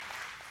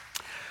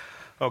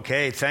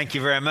Okay, thank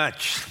you very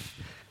much.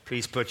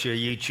 Please put your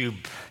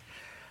YouTube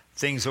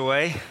things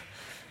away.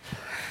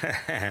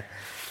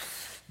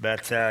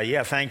 But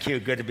thank you.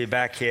 Good to be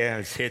back here. I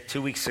was here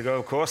 2 weeks ago,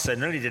 of course. I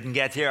nearly didn't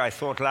get here. I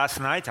thought last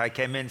night. I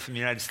came in from the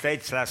United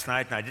States last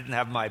night, and I didn't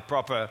have my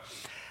proper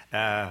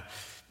PCR,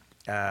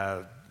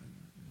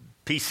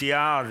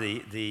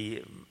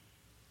 the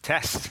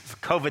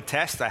test, COVID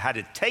test. I had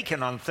it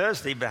taken on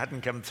Thursday, but it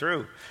hadn't come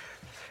through.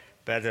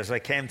 But as I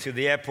came to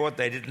the airport,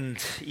 they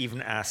didn't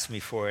even ask me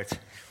for it.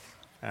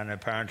 And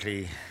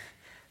apparently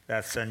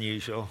that's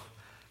unusual.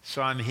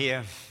 So I'm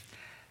here.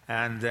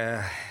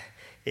 And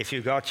if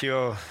you got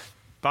your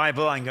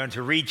Bible, I'm going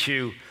to read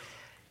you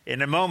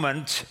in a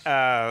moment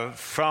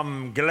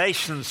from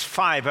Galatians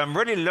 5. I'm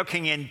really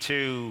looking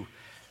into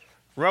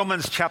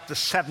Romans chapter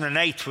 7 and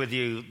 8 with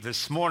you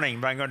this morning,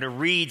 but I'm going to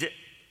read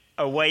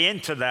a way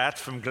into that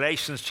from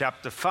Galatians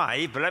chapter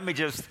 5. But let me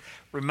just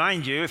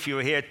remind you, if you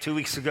were here 2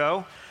 weeks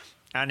ago,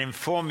 and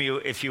inform you,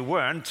 if you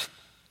weren't,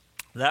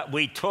 that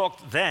we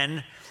talked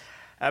then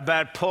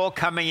about Paul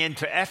coming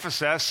into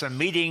Ephesus and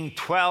meeting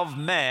 12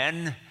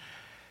 men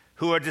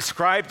who are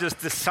described as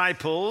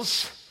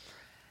disciples.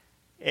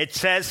 It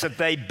says that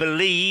they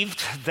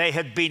believed, they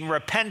had been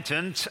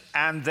repentant,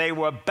 and they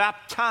were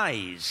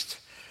baptized.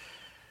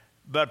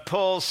 But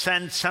Paul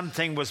sensed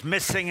something was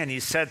missing, and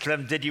he said to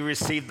them, "Did you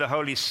receive the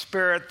Holy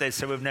Spirit?" They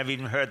said, "We've never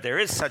even heard there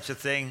is such a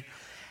thing."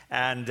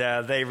 And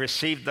they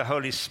received the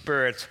Holy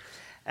Spirit,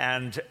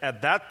 and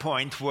at that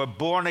point were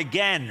born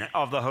again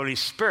of the Holy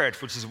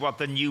Spirit, which is what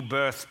the new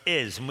birth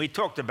is. And we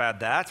talked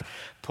about that.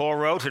 Paul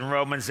wrote in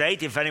Romans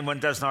 8, if anyone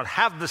does not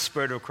have the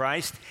Spirit of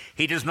Christ,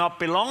 he does not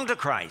belong to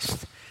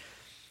Christ.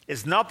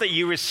 It's not that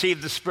you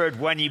receive the Spirit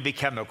when you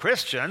become a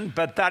Christian,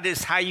 but that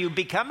is how you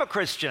become a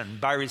Christian.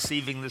 By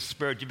receiving the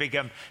Spirit, you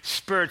become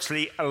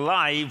spiritually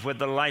alive with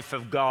the life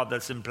of God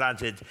that's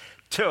implanted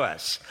to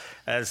us.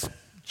 As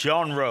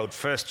John wrote,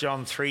 1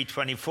 John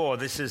 3:24,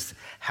 this is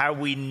how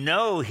we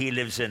know he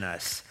lives in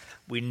us.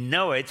 We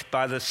know it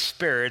by the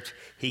Spirit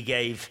he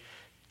gave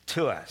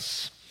to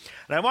us.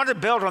 And I want to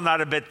build on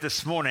that a bit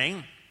this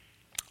morning,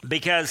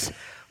 because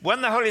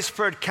when the Holy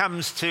Spirit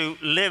comes to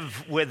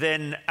live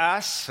within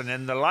us and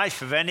in the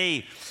life of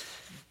any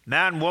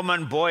man,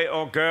 woman, boy,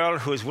 or girl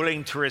who is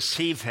willing to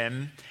receive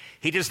him,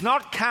 he does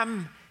not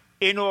come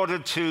in order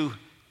to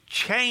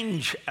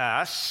change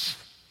us,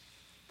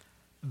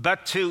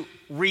 but to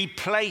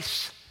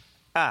replace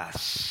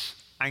us.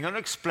 I'm going to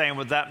explain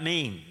what that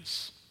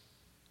means.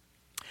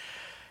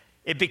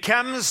 It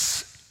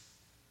becomes,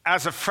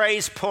 as a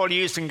phrase Paul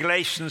used in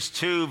Galatians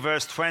 2,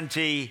 verse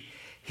 20,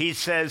 he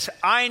says,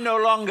 "I no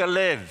longer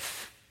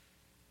live,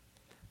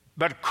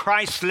 but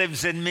Christ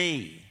lives in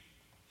me."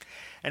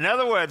 In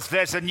other words,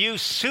 there's a new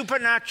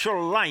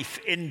supernatural life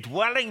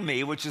indwelling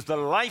me, which is the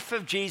life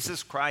of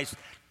Jesus Christ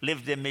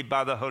lived in me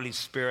by the Holy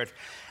Spirit.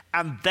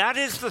 And that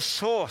is the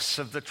source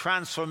of the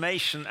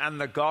transformation and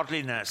the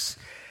godliness.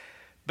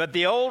 But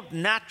the old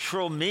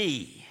natural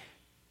me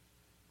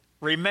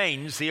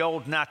remains the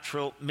old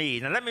natural me.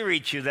 Now let me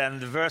read you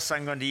then the verse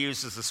I'm going to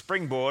use as a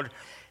springboard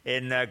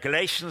in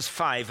Galatians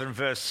 5 and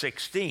verse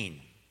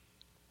 16,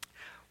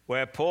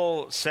 where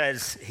Paul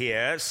says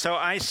here, "So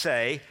I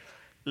say,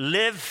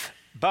 live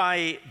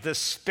by the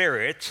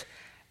Spirit,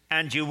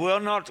 and you will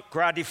not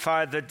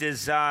gratify the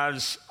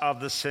desires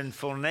of the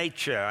sinful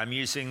nature." I'm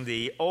using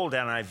the old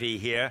NIV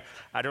here.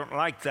 I don't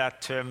like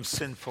that term,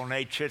 sinful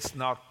nature. It's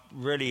not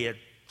really a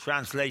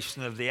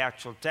translation of the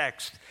actual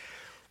text.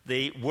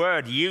 The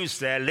word used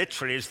there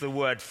literally is the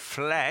word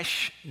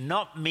flesh,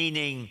 not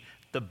meaning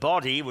the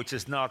body, which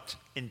is not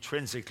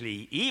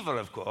intrinsically evil,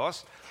 of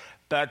course,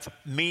 but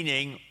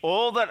meaning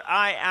all that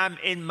I am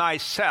in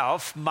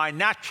myself, my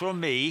natural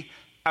me,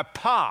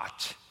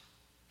 apart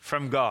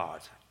from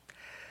God.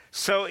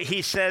 So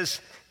he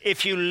says,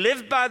 if you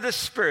live by the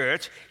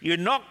Spirit, you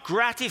not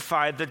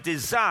gratify the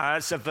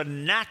desires of the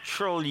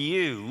natural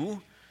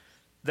you,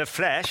 the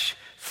flesh,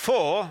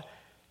 for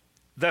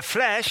the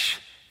flesh,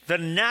 the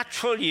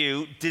natural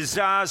you,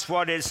 desires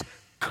what is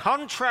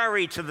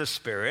contrary to the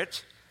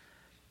Spirit,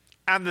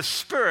 and the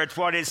Spirit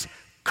what is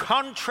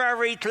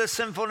contrary to the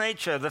sinful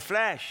nature, the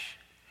flesh.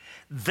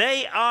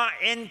 They are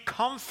in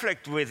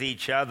conflict with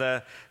each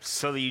other,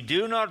 so that you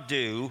do not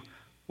do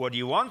what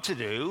you want to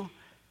do.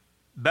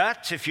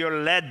 But if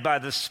you're led by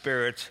the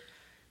Spirit,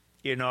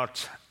 you're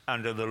not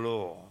under the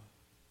law.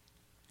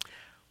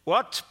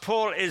 What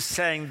Paul is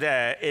saying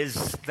there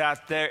is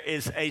that there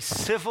is a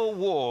civil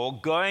war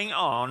going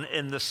on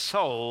in the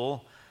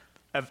soul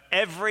of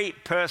every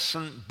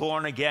person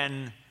born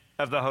again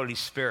of the Holy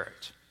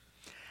Spirit.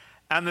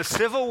 And the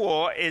civil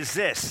war is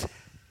this: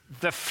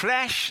 the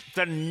flesh,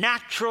 the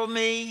natural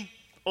me,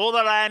 all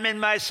that I am in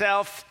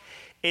myself,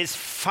 is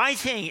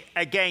fighting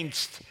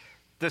against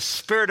the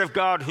Spirit of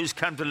God who's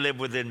come to live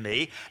within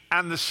me,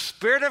 and the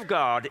Spirit of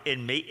God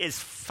in me is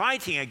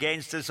fighting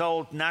against this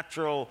old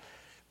natural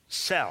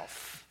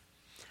self.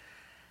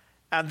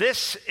 And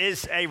this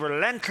is a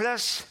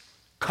relentless,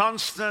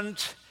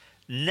 constant,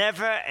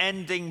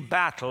 never-ending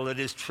battle that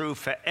is true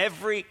for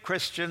every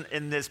Christian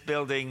in this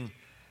building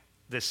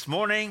this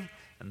morning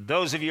And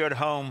those of you at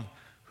home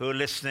who are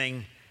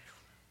listening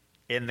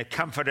in the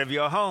comfort of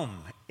your home,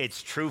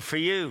 it's true for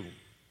you.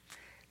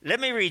 Let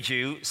me read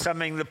you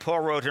something that Paul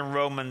wrote in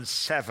Romans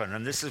 7,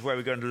 and this is where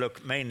we're going to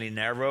look mainly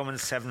now,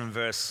 Romans 7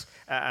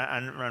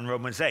 and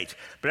Romans 8.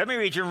 But let me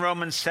read you in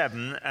Romans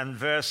 7 and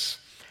verse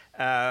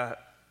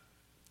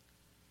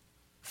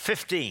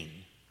 15.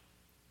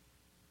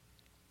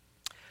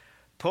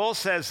 Paul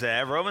says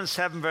there, Romans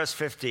 7 verse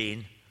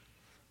 15,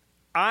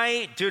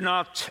 I do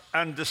not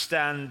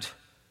understand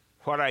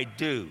what I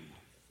do.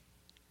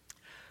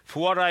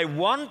 For what I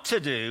want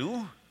to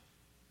do,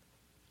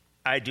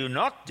 I do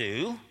not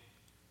do,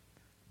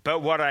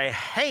 but what I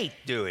hate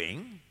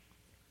doing,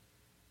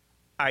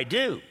 I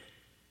do.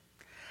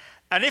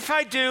 And if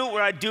I do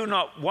what I do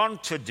not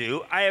want to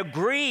do, I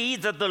agree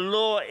that the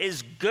law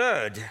is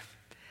good.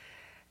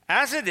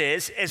 As it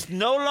is, it's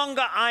no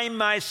longer I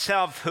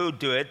myself who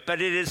do it,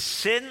 but it is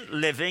sin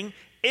living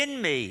in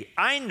me.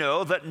 I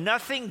know that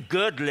nothing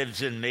good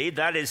lives in me,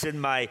 that is in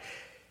my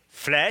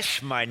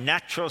flesh, my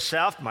natural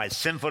self, my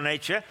sinful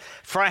nature.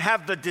 For I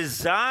have the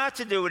desire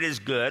to do what is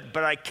good,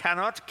 but I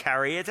cannot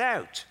carry it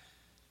out.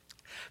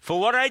 For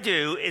what I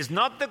do is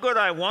not the good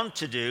I want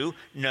to do,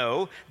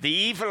 no, the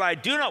evil I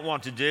do not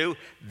want to do,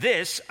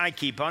 this I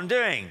keep on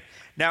doing.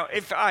 Now,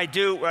 if I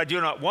do what I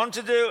do not want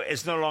to do,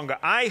 it's no longer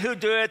I who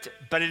do it,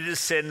 but it is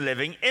sin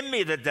living in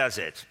me that does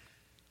it.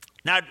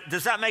 Now,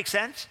 does that make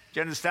sense? Do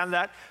you understand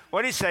that?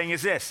 What he's saying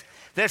is this.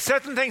 There's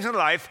certain things in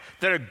life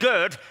that are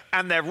good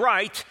and they're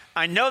right.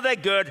 I know they're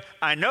good,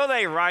 I know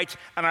they're right,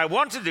 and I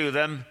want to do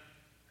them,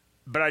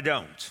 but I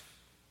don't.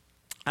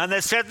 And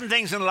there's certain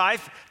things in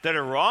life that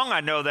are wrong.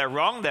 I know they're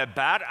wrong, they're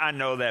bad, I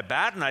know they're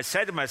bad, and I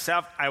say to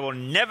myself, I will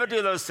never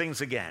do those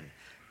things again.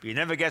 But you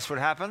never guess what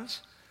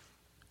happens?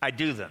 I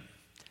do them.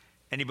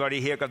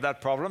 Anybody here got that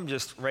problem?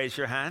 Just raise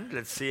your hand.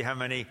 Let's see how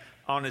many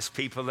honest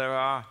people there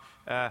are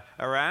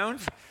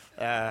around.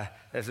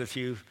 There's a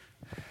few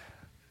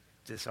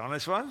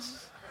dishonest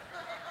ones,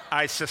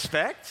 I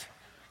suspect,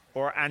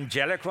 or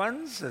angelic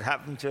ones that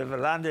happen to have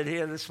landed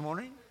here this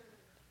morning.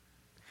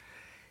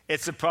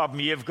 It's a problem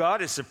you've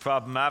got. It's a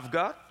problem I've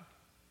got.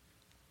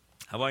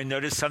 I want you to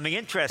notice something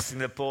interesting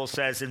that Paul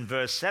says in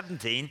verse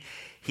 17.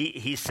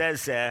 He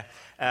says there,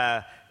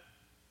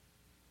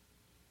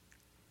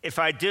 if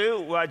I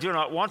do what I do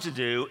not want to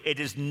do, it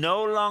is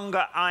no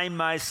longer I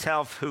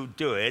myself who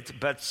do it,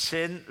 but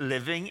sin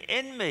living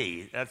in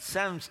me. That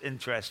sounds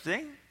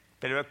interesting.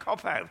 Bit of a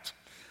cop-out.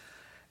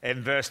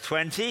 In verse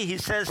 20, he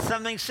says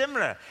something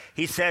similar.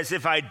 He says,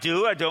 if I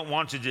do what I don't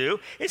want to do,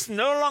 it's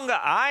no longer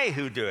I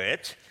who do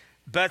it,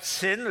 but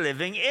sin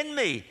living in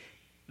me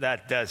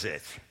that does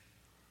it.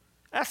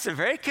 That's a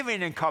very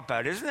convenient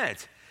cop-out, isn't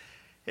it?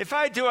 If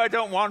I do what I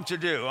don't want to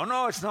do, oh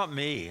no, it's not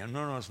me.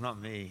 No, it's not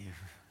me.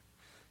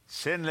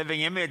 Sin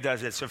living in me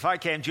does it. So if I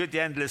came to you at the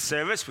end of this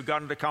service, we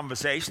got into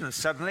conversation, and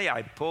suddenly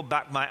I pulled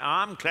back my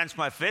arm, clenched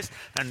my fist,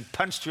 and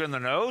punched you in the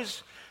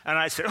nose, and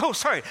I said, oh,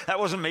 sorry, that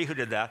wasn't me who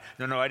did that.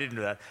 No, I didn't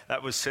do that.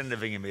 That was sin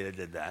living in me that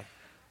did that.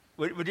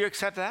 Would you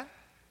accept that?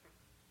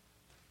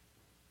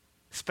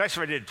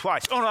 Especially if I did it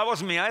twice. Oh, no, that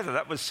wasn't me either.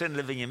 That was sin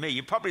living in me.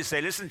 You'd probably say,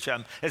 listen,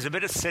 chum, there's a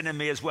bit of sin in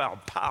me as well.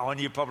 Pow, and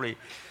you probably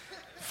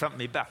thump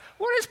me back.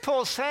 What is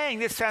Paul saying?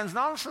 This sounds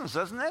nonsense,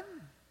 doesn't it?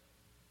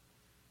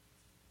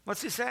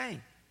 What's he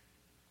saying?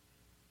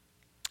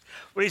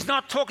 Well, he's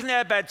not talking there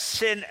about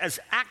sin as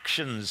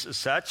actions as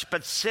such,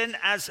 but sin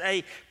as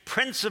a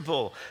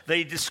principle that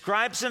he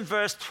describes in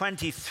verse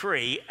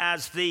 23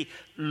 as the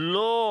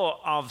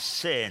law of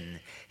sin.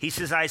 He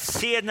says, I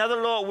see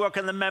another law at work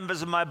in the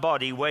members of my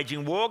body,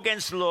 waging war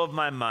against the law of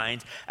my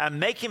mind and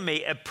making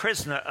me a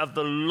prisoner of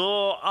the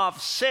law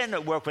of sin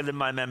at work within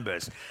my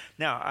members.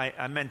 Now,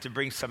 I meant to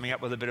bring something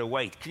up with a bit of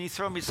weight. Can you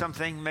throw me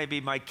something?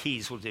 Maybe my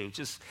keys will do.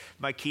 Just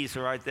my keys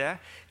are right there.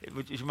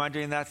 Would you mind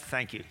doing that?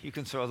 Thank you. You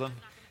can throw them.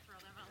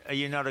 Are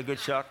you not a good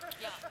shot?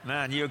 Yeah.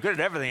 Man, you're good at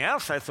everything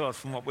else, I thought,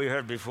 from what we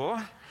heard before.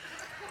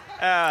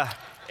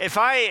 If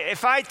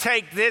I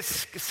take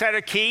this set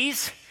of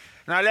keys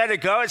and I let it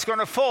go, it's going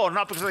to fall.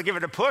 Not because I give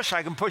it a push.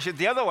 I can push it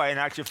the other way, in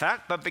actual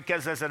fact, but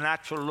because there's a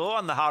natural law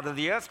in the heart of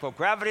the earth called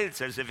gravity that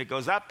says if it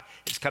goes up,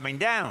 it's coming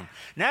down.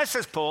 Now,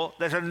 says Paul,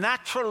 there's a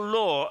natural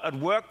law at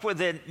work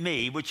within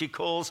me, which he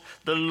calls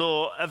the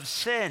law of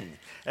sin,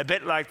 a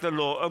bit like the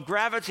law of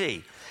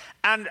gravity.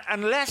 And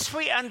unless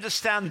we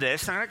understand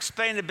this, and I'll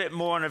explain a bit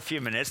more in a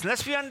few minutes,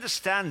 unless we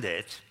understand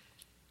it,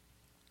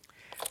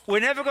 we're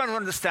never going to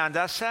understand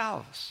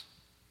ourselves.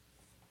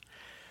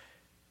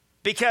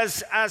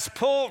 Because as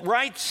Paul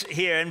writes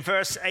here in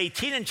verse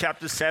 18 in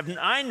chapter 7,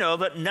 I know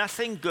that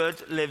nothing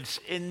good lives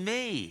in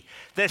me.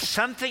 There's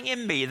something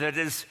in me that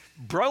is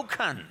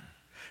broken.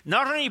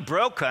 Not only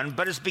broken,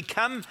 but has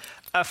become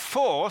a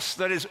force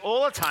that is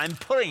all the time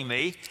pulling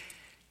me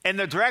in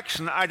the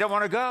direction I don't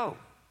want to go.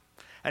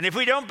 And if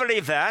we don't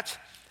believe that,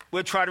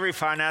 we'll try to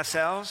refine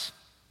ourselves.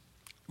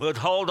 We'll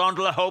hold on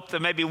to the hope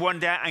that maybe one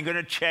day I'm going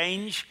to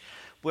change.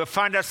 We'll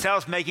find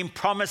ourselves making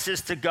promises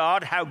to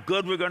God how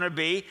good we're going to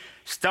be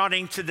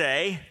starting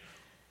today.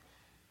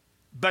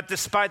 But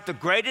despite the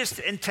greatest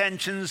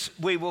intentions,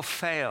 we will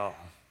fail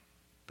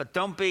But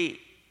don't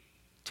be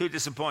too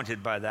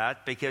disappointed by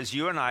that, because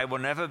you and I will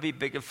never be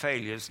bigger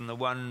failures than the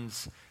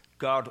ones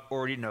God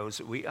already knows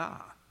that we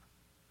are.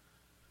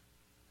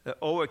 That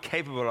all we're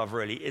capable of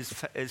really is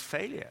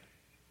failure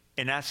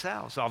in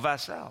ourselves, of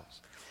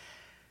ourselves.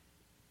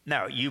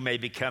 Now, you may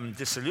become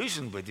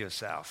disillusioned with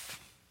yourself,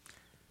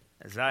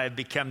 as I have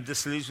become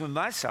disillusioned with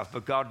myself,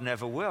 but God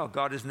never will.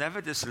 God is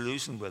never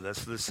disillusioned with us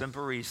for the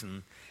simple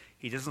reason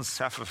he doesn't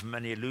suffer from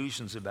any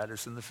illusions about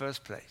us in the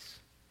first place.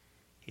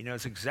 He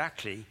knows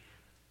exactly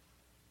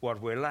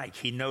what we're like.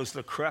 He knows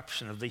the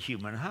corruption of the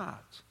human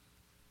heart.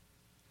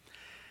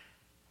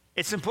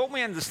 It's important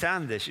we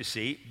understand this, you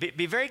see.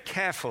 Be very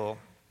careful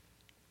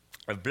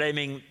of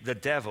blaming the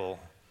devil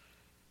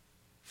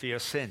for your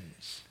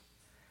sins.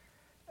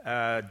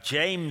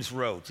 James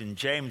wrote in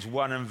James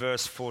 1 and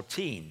verse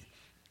 14,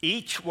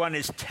 each one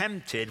is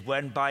tempted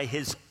when by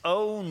his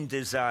own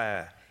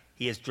desire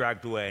he is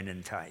dragged away and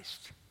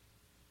enticed.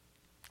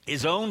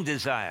 His own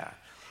desire.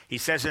 He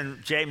says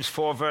in James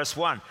 4 verse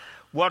 1,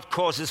 what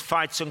causes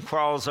fights and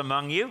quarrels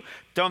among you?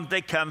 Don't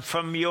they come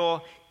from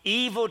your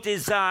evil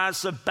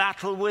desires that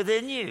battle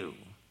within you?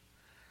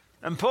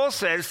 And Paul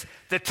says,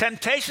 the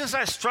temptations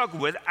I struggle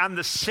with and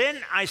the sin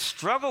I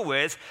struggle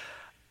with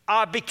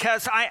are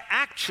because I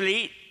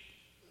actually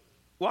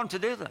want to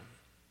do them.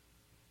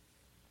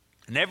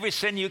 And every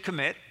sin you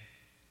commit,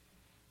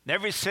 and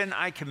every sin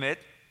I commit,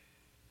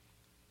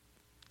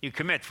 you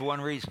commit for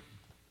one reason.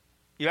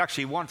 You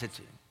actually wanted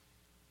to.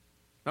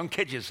 Don't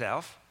kid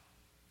yourself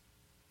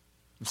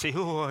and say,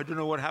 oh, I don't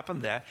know what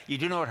happened there. You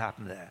do know what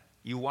happened there.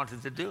 You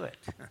wanted to do it.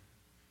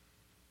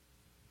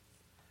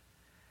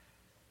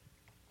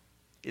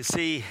 You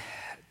see,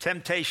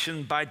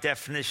 temptation by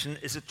definition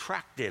is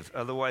attractive.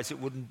 Otherwise, it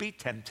wouldn't be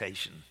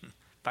temptation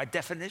by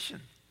definition.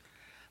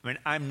 I mean,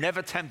 I'm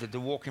never tempted to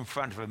walk in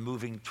front of a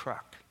moving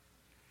truck.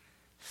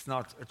 It's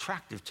not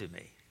attractive to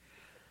me.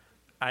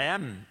 I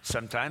am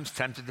sometimes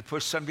tempted to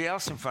push somebody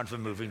else in front of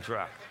a moving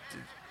truck,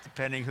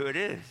 depending who it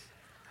is.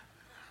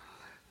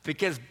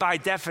 Because by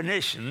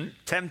definition,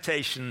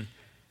 temptation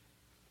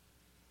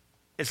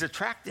is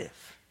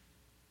attractive.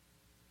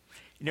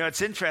 You know,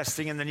 it's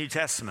interesting in the New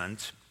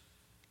Testament,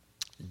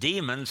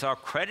 demons are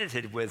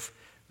credited with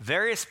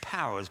various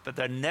powers, but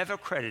they're never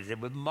credited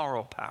with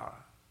moral power.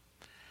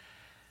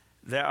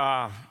 There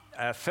are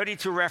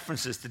 32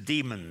 references to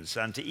demons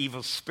and to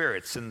evil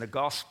spirits in the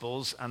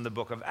Gospels and the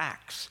book of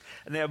Acts.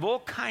 And they have all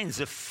kinds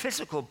of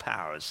physical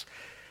powers.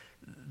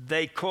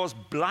 They cause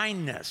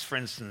blindness, for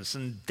instance,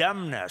 and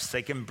dumbness.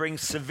 They can bring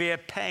severe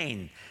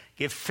pain,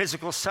 give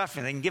physical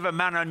suffering. They can give a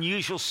man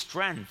unusual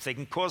strength. They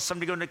can cause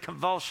somebody to go into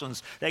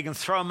convulsions. They can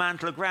throw a man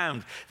to the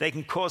ground. They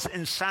can cause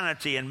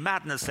insanity and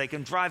madness. They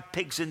can drive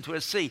pigs into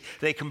a sea.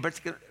 They can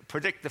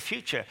predict the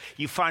future.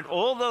 You find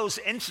all those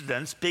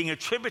incidents being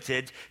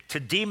attributed to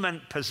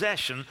demon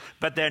possession,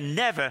 but they're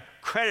never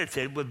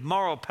credited with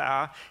moral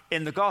power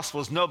in the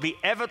Gospels. Nobody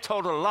ever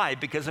told a lie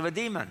because of a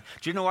demon.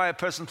 Do you know why a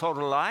person told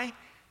a lie?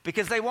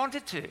 Because they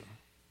wanted to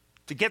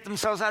get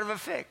themselves out of a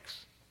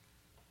fix.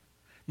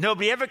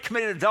 Nobody ever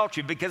committed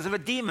adultery because of a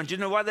demon. Do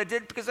you know why they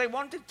did? Because they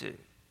wanted to.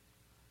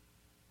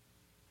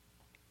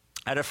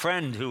 I had a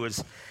friend who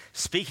was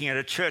speaking at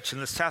a church in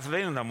the south of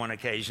England on one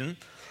occasion,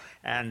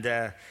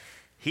 and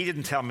he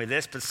didn't tell me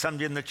this, but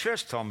somebody in the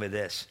church told me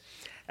this.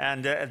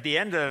 And at the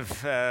end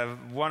of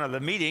one of the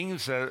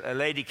meetings, a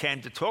lady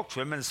came to talk to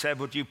him and said,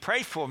 would you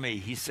pray for me?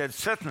 He said,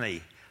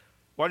 certainly.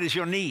 What is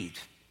your need?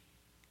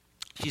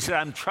 She said,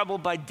 I'm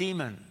troubled by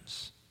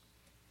demons.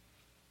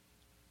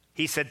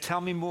 He said,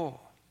 tell me more.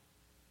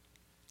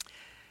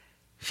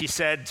 She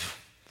said,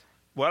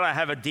 well, I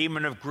have a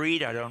demon of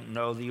greed. I don't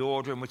know the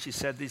order in which he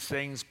said these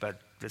things,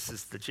 but this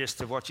is the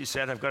gist of what she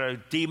said. I've got a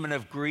demon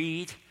of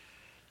greed.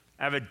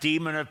 I have a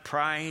demon of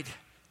pride.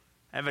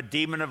 I have a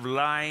demon of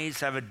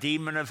lies. I have a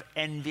demon of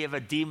envy. I have a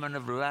demon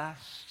of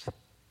lust.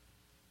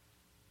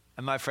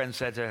 And my friend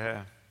said to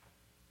her,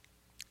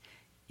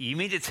 you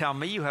mean to tell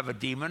me you have a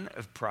demon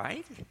of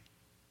pride?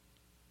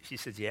 She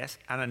said, yes.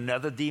 And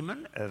another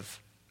demon of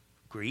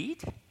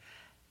greed?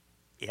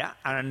 Yeah.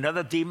 And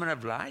another demon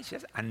of lies?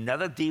 Yes.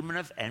 Another demon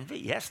of envy?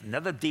 Yes.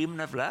 Another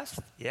demon of lust?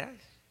 Yes.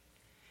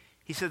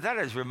 He said, that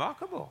is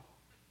remarkable.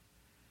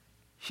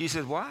 She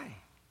said, why?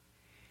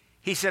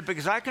 He said,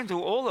 because I can do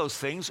all those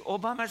things all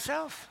by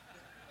myself.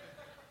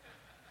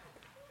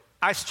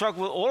 I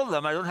struggle with all of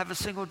them. I don't have a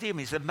single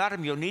demon. He said,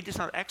 madam, your need is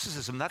not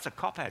exorcism. That's a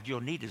cop-out.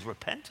 Your need is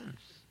repentance.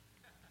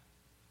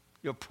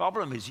 Your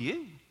problem is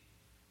you.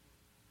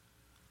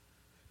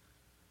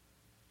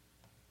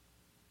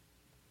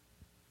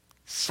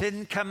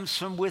 Sin comes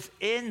from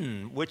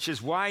within, which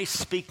is why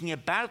speaking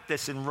about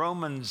this in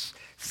Romans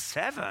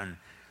 7,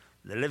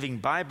 the Living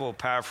Bible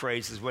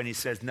paraphrases when he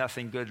says,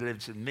 nothing good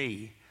lives in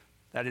me.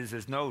 That is,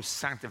 there's no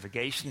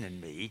sanctification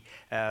in me.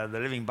 The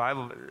Living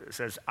Bible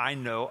says, I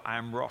know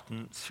I'm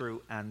rotten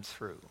through and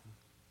through.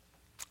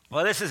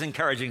 Well, this is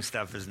encouraging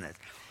stuff, isn't it?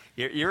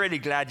 You're really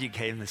glad you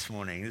came this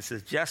morning. This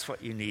is just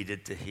what you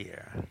needed to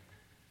hear.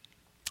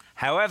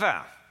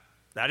 However,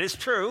 that is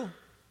true.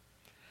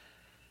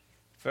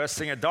 First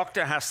thing a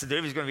doctor has to do,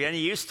 if he's going to be any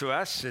use to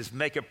us, is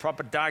make a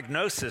proper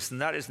diagnosis,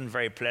 and that isn't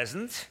very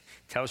pleasant.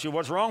 Tells you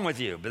what's wrong with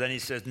you. But then he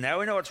says, now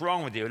we know what's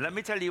wrong with you. Let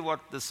me tell you what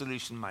the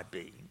solution might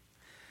be.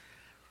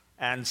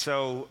 And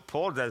so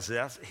Paul does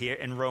that here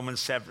in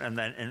Romans 7 and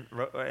then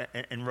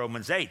in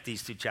Romans 8.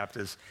 These two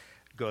chapters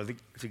go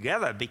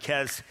together,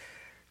 because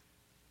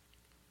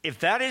if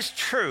that is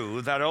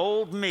true, that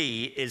old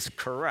me is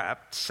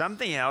corrupt,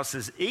 something else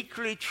is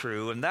equally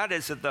true, and that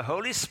is that the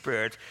Holy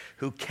Spirit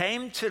who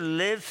came to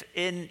live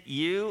in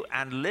you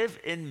and live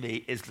in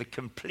me is the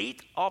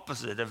complete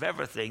opposite of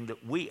everything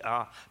that we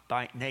are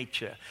by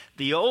nature.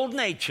 The old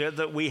nature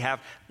that we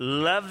have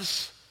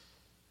loves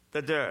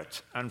the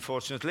dirt,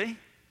 unfortunately.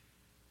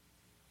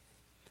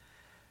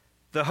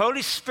 The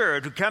Holy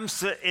Spirit who comes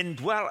to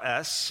indwell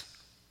us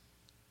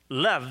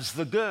loves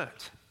the good.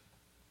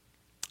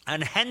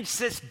 And hence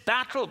this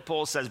battle,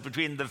 Paul says,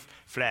 between the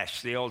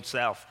flesh, the old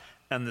self,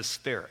 and the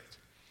spirit.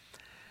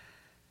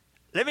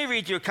 Let me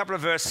read you a couple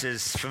of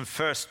verses from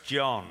 1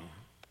 John,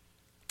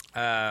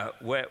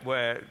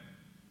 where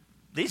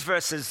these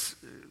verses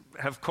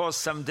have caused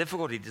some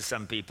difficulty to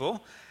some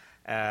people.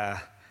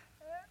 But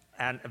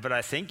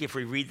I think if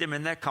we read them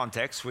in their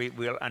context,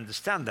 we'll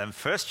understand them.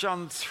 1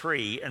 John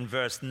 3 and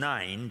verse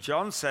 9,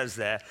 John says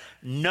there,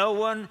 no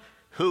one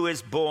who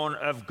is born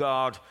of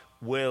God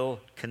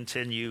will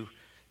continue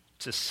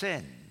to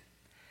sin.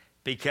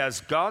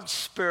 Because God's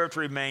Spirit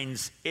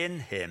remains in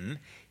him,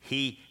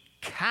 he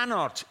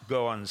cannot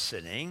go on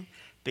sinning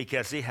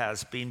because he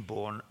has been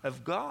born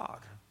of God.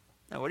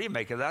 Now, what do you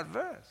make of that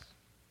verse?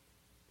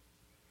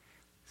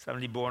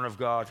 Somebody born of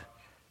God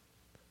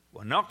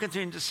will not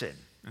continue to sin.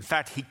 In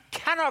fact, he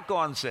cannot go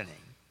on sinning.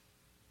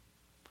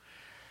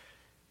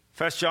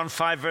 1 John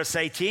 5, verse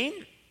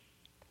 18,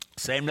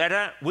 same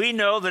letter. We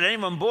know that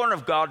anyone born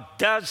of God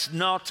does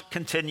not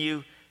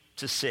continue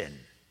to sin.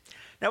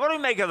 Now, what do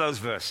we make of those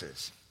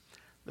verses?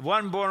 The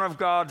one born of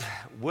God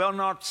will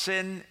not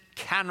sin,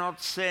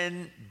 cannot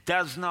sin,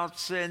 does not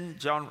sin,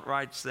 John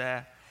writes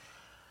there.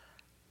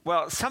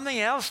 Well, something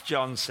else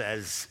John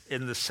says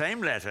in the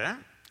same letter,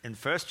 in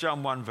 1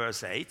 John 1,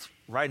 verse 8,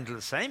 writing to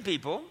the same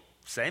people,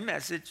 same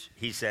message,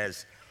 he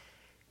says,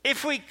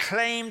 if we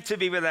claim to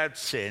be without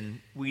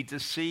sin, we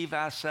deceive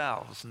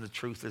ourselves and the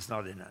truth is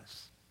not in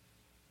us.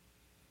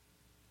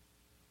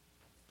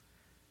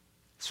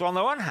 So on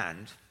the one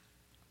hand,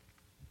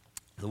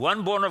 the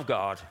one born of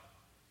God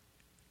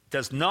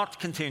does not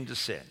continue to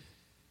sin.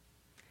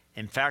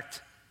 In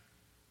fact,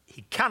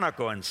 he cannot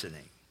go on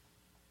sinning.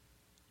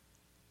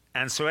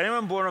 And so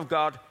anyone born of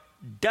God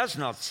does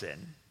not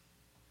sin.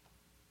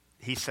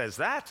 He says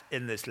that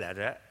in this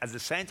letter. At the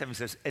same time, he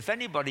says, if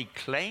anybody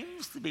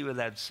claims to be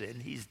without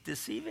sin, he's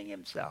deceiving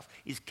himself.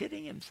 He's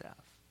kidding himself.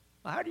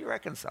 Well, how do you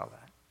reconcile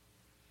that?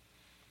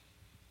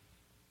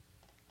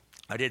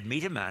 I did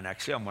meet a man,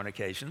 actually, on one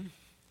occasion,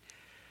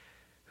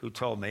 who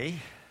told me,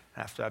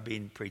 after I'd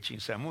been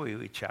preaching somewhere,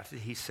 we chatted,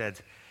 he said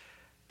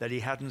that he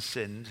hadn't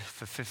sinned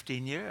for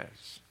 15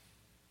 years.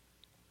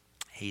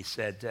 He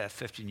said,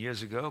 15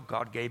 years ago,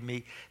 God gave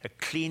me a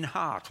clean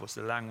heart, was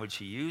the language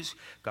he used.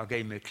 God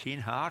gave me a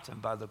clean heart,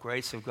 and by the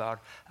grace of God,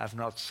 I've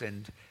not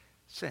sinned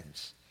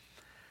since.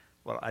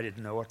 Well, I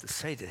didn't know what to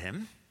say to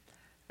him.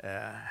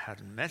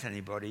 Hadn't met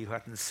anybody who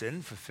hadn't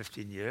sinned for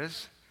 15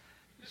 years.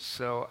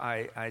 So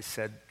I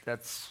said,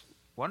 that's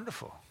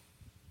wonderful.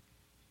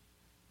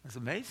 That's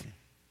amazing.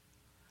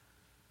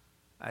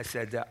 I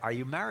said, are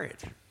you married?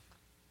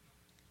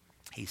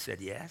 He said,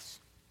 yes.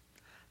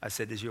 I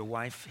said, is your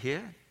wife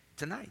here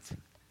tonight?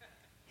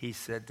 He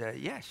said,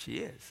 yes, she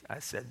is. I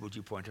said, would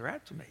you point her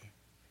out to me?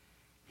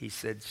 He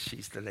said,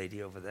 she's the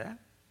lady over there.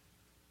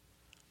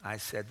 I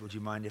said, would you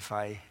mind if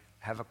I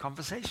have a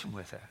conversation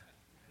with her?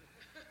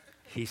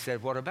 He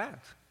said, what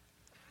about?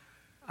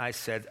 I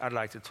said, I'd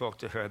like to talk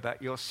to her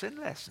about your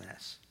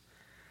sinlessness.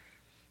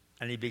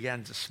 And he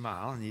began to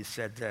smile, and he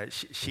said,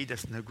 she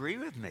doesn't agree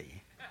with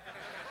me.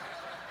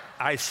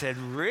 I said,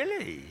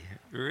 really?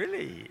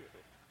 Really?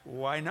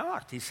 Why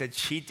not? He said,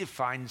 she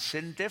defines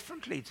sin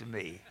differently to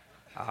me.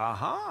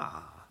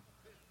 Aha.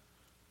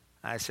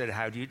 I said,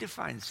 how do you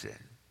define sin?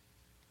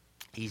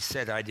 He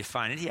said, I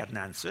define it. He had an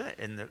answer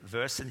in the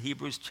verse in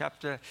Hebrews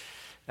chapter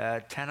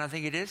 10, I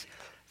think it is,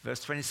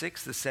 verse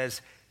 26, that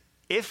says,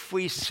 if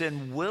we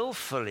sin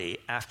willfully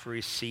after we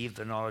receive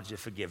the knowledge of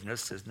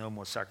forgiveness, there's no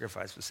more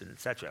sacrifice for sin,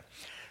 etc.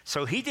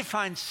 So he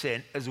defines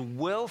sin as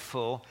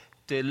willful,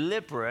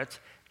 deliberate,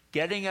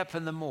 getting up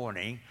in the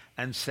morning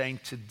and saying,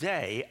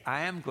 today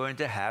I am going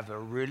to have a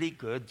really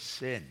good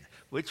sin.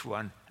 Which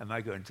one am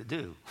I going to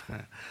do?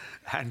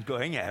 And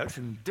going out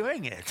and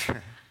doing it.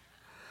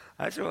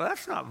 I said, well,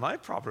 that's not my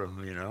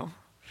problem, you know.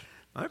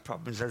 My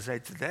problem is I say,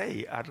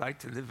 today I'd like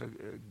to live a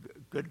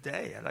good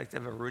day. I'd like to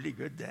have a really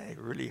good day,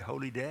 a really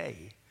holy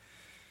day.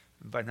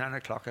 By 9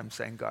 o'clock I'm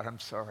saying, God, I'm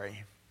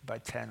sorry. By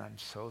 10, I'm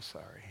so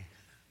sorry.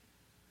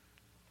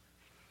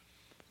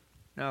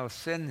 No,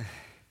 sin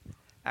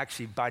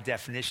actually, by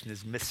definition,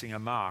 is missing a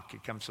mark.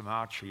 It comes from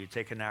archery. You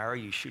take an arrow,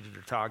 you shoot at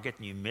a target,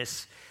 and you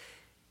miss.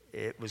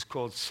 It was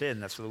called sin.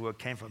 That's where the word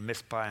came from,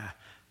 missed by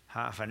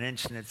Half an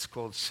inch and it's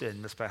called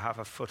sin. Missed by half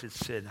a foot, it's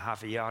sin.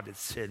 Half a yard,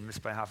 it's sin.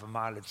 Missed by half a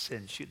mile, it's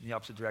sin. Shoot in the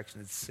opposite direction,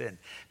 it's sin.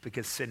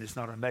 Because sin is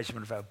not a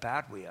measurement of how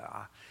bad we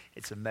are.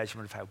 It's a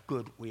measurement of how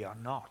good we are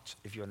not,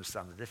 if you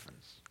understand the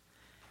difference.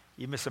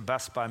 You miss a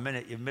bus by a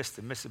minute, you've missed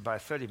it. Miss it by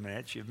 30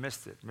 minutes, you've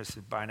missed it. Miss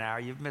it by an hour,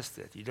 you've missed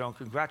it. You don't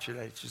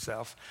congratulate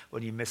yourself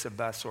when you miss a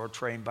bus or a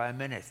train by a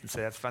minute and say,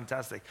 that's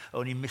fantastic.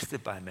 Only missed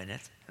it by a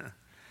minute.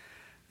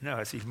 No,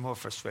 it's even more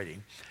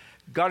frustrating.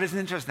 God isn't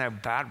interested in how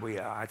bad we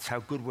are. It's how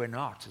good we're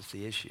not is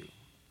the issue.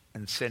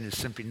 And sin is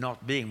simply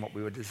not being what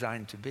we were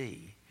designed to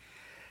be.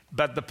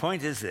 But the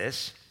point is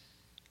this.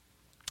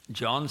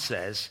 John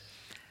says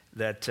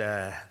that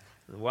the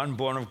one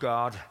born of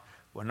God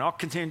will not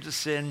continue to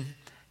sin.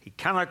 He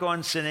cannot go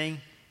on sinning.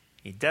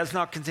 He does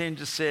not continue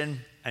to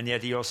sin. And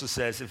yet he also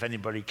says if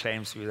anybody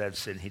claims to be without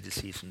sin, he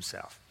deceives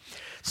himself.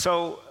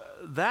 So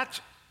that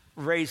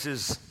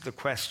raises the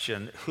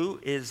question, who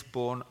is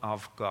born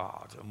of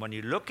God? And when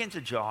you look into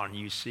John,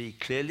 you see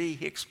clearly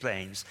he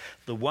explains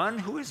the one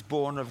who is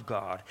born of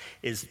God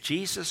is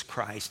Jesus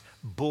Christ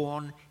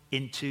born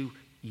into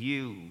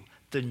you.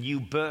 The new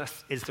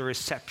birth is the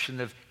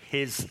reception of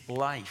his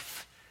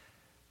life,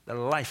 the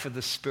life of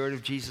the Spirit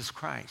of Jesus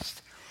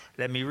Christ.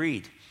 Let me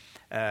read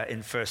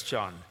in 1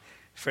 John,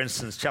 for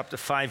instance, chapter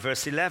 5,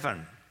 verse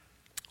 11.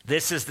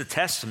 This is the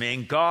testimony,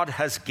 and God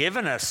has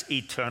given us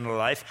eternal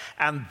life,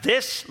 and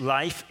this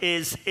life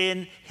is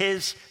in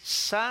his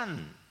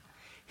Son.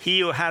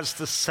 He who has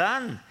the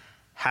Son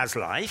has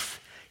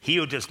life. He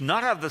who does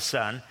not have the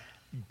Son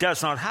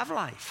does not have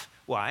life.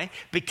 Why?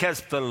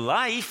 Because the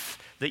life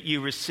that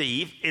you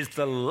receive is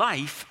the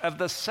life of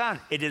the Son.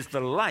 It is the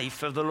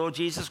life of the Lord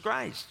Jesus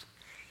Christ.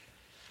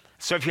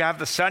 So if you have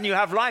the Son, you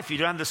have life. You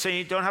don't have the Son,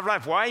 you don't have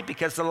life. Why?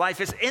 Because the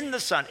life is in the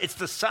Son. It's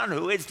the Son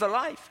who is the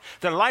life.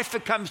 The life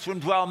that comes to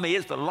indwell me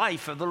is the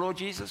life of the Lord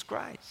Jesus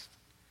Christ.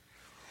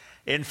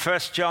 In 1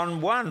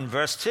 John 1,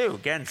 verse 2,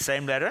 again,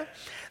 same letter.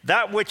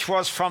 That which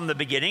was from the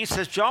beginning,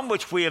 says John,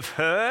 which we have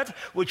heard,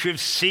 which we've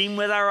seen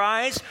with our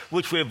eyes,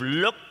 which we have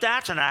looked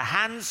at and our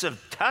hands have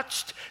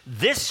touched,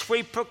 this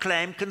we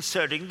proclaim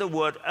concerning the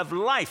word of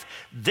life.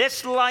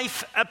 This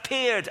life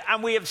appeared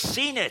and we have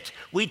seen it.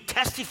 We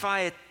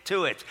testify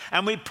to it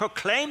and we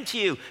proclaim to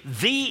you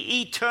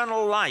the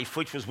eternal life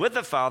which was with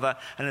the Father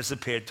and has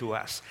appeared to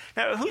us.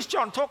 Now, who's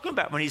John talking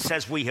about when he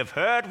says we have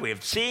heard, we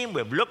have seen,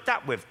 we've looked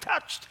at, we've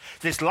touched,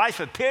 this life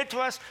appeared to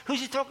us? Who's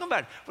he talking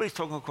about? Well, he's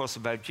talking, of course,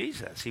 about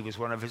Jesus. He was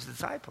one of his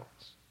disciples.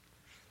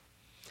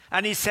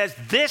 And he says,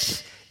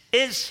 this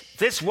is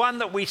this one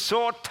that we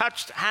saw,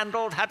 touched,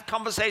 handled, had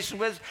conversation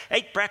with,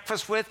 ate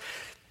breakfast with,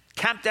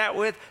 camped out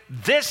with.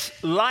 This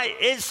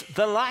is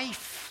the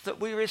life that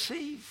we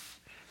receive.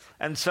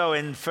 And so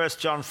in 1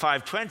 John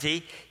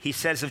 5:20, he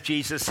says of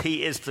Jesus,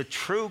 he is the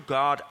true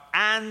God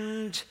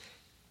and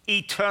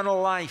eternal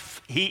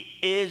life. He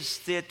is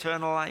the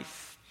eternal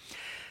life.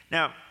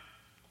 Now,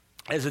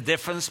 there's a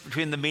difference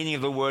between the meaning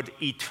of the word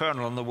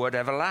eternal and the word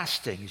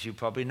everlasting, as you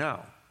probably know.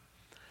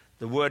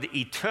 The word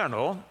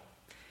eternal,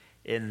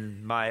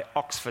 in my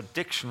Oxford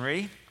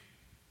Dictionary,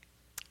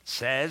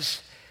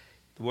 says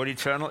the word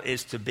eternal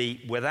is to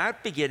be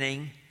without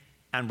beginning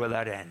and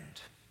without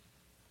end.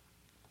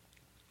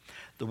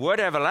 The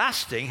word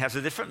everlasting has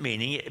a different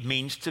meaning. It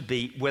means to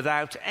be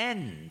without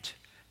end,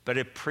 but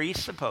it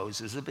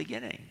presupposes a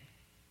beginning.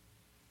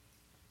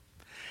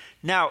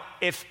 Now,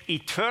 if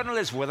eternal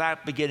is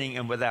without beginning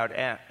and without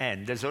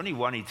end, there's only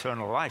one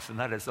eternal life, and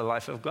that is the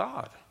life of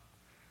God.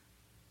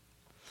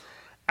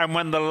 And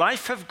when the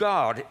life of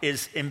God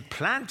is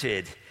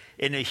implanted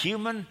in a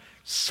human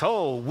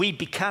soul, we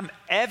become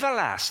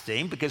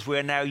everlasting because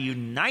we're now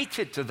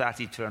united to that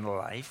eternal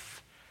life.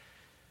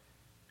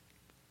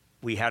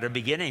 We had a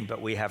beginning, but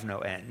we have no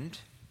end.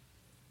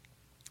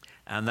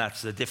 And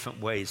that's the different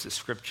ways the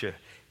Scripture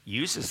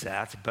uses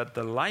that. But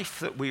the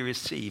life that we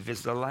receive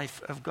is the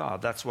life of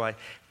God. That's why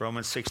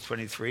Romans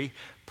 6:23,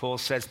 Paul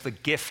says the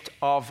gift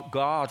of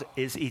God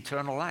is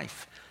eternal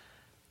life.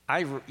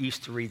 I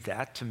used to read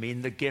that to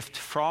mean the gift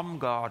from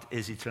God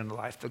is eternal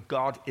life, that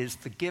God is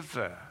the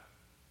giver.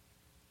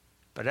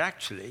 But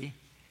actually,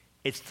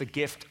 it's the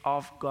gift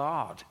of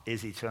God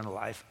is eternal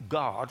life.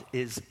 God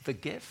is the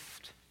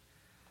gift.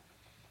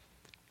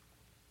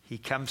 He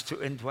comes to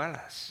indwell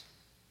us.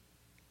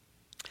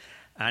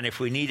 And if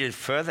we needed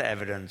further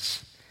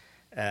evidence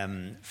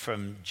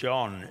from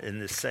John in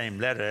the same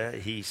letter,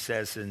 he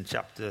says in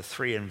chapter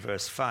 3 and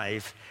verse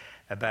 5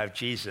 about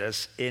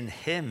Jesus, in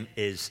him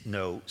is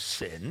no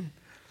sin.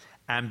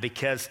 And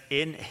because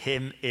in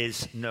him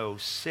is no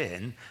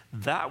sin,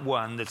 that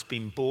one that's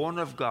been born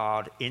of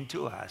God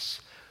into us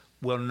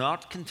will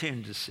not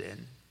continue to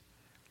sin.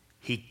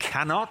 He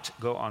cannot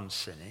go on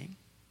sinning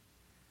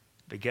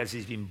because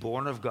he's been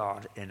born of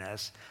God in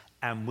us.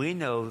 And we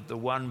know the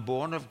one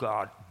born of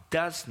God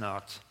does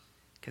not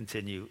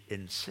continue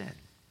in sin.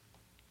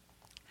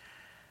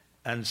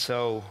 And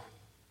so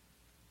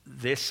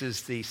this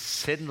is the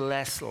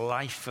sinless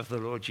life of the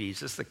Lord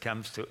Jesus that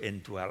comes to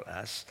indwell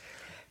us.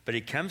 But he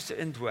comes to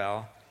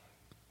indwell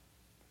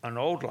an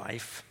old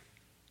life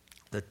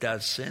that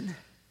does sin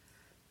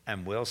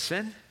and will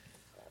sin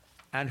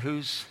and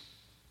whose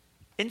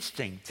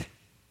instinct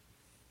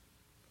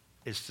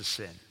is to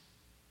sin.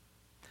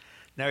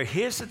 Now,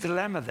 here's the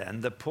dilemma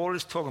then that Paul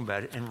is talking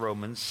about in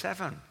Romans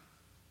 7.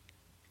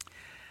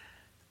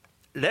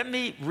 Let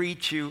me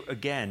read you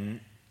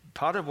again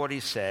part of what he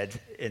said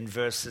in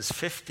verses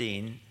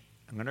 15.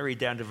 I'm going to read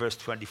down to verse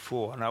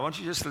 24. And I want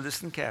you just to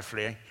listen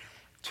carefully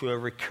to a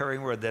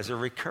recurring word. There's a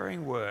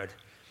recurring word.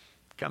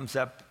 It comes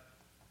up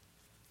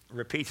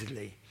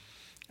repeatedly.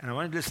 And I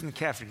want you to listen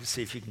carefully to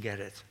see if you can get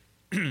it.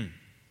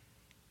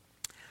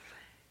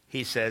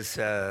 He says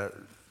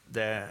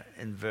there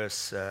in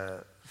verse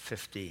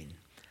 15,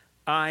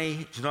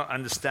 I do not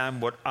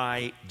understand what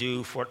I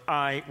do, for what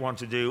I want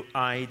to do,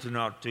 I do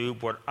not do.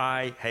 What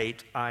I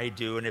hate, I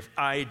do. And if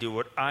I do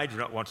what I do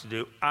not want to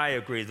do, I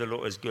agree the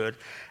law is good.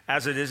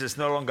 As it is, it's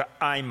no longer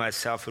I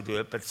myself who do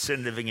it, but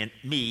sin living in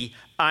me.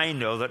 I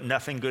know that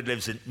nothing good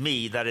lives in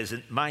me, that is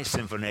in my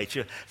sinful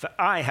nature. For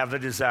I have the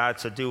desire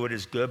to do what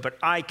is good, but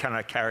I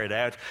cannot carry it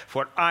out. For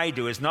what I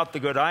do is not the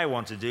good I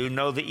want to do,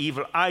 no, the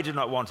evil I do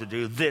not want to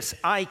do. This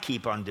I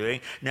keep on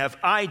doing. Now, if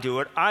I do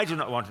what I do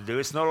not want to do,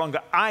 it's no longer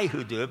I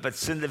who do it, but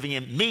sin living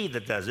in me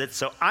that does it.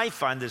 So I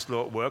find this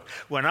law at work.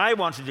 When I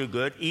want to do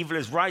good, evil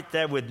is right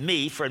there with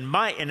me. For in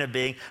my inner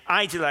being,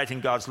 I delight in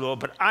God's law,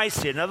 but I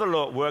see another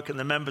law at work in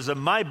the members of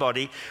my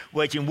body,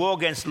 waging war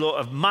against the law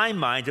of my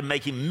mind and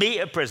making me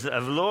a prisoner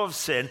of the law of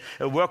sin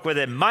at work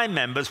within my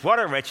members. What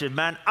a wretched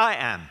man I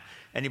am.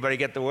 Anybody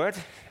get the word?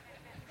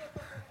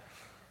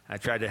 I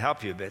tried to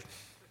help you a bit.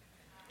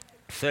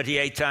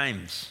 38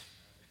 times.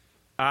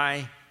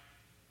 I,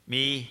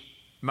 me,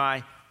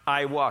 my,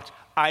 I what?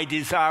 I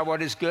desire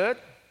what is good.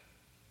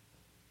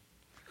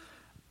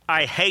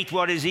 I hate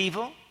what is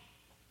evil.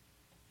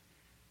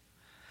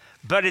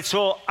 But it's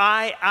all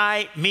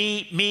I,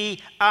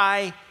 me,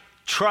 I,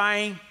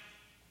 trying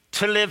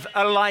to live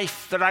a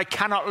life that I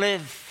cannot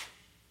live.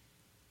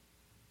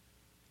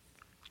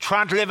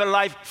 Trying to live a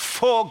life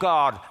for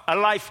God, a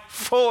life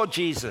for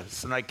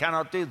Jesus, and I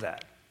cannot do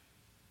that.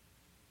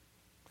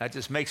 That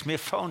just makes me a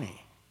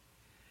phony,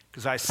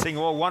 because I sing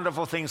all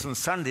wonderful things on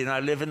Sunday and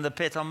I live in the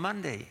pit on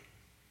Monday.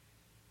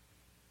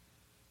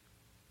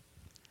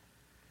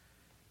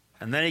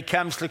 And then he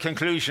comes to the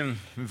conclusion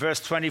in verse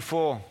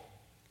 24.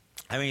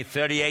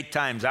 38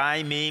 times.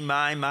 I, me,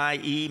 my,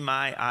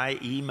 I,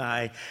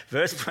 my.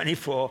 Verse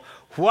 24.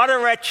 What a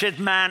wretched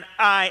man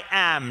I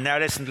am. Now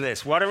listen to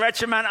this. What a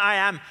wretched man I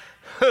am.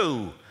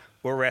 Who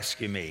will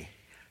rescue me?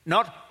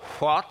 Not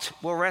what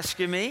will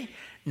rescue me.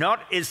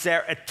 Not is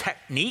there a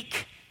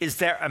technique? Is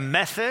there a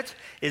method?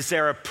 Is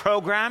there a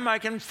program I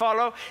can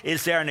follow?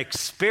 Is there an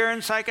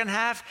experience I can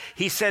have?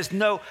 He says,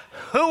 no,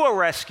 who will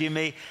rescue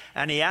me?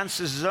 And he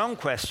answers his own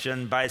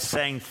question by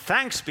saying,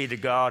 thanks be to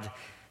God.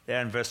 There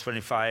in verse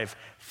 25,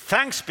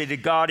 thanks be to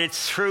God,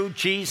 it's through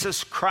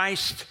Jesus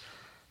Christ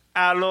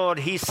our Lord.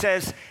 He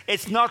says,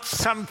 it's not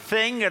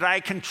something that I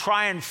can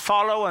try and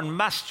follow and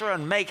muster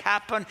and make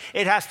happen.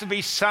 It has to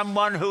be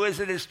someone who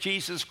is it is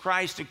Jesus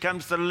Christ who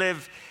comes to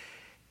live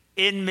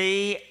in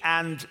me.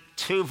 And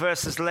 2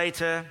 verses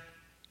later,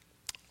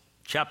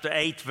 chapter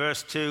 8,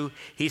 verse 2,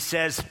 he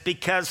says,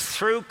 because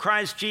through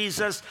Christ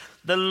Jesus,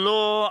 the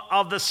law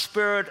of the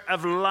Spirit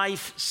of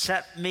life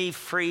set me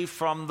free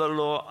from the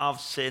law of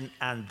sin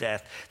and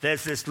death.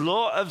 There's this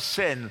law of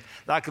sin,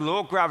 like a law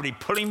of gravity,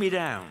 pulling me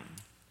down.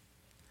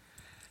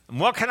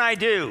 And what can I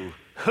do?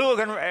 Who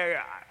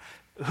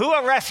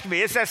will rescue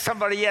me? Is there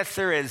somebody? Yes,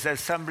 there is. There's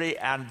somebody,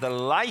 and the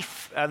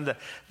life and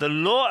the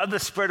law of the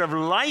Spirit of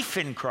life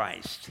in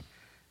Christ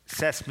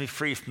sets me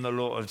free from the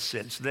law of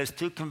sin. So there's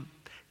two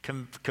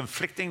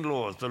conflicting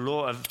laws: the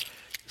law of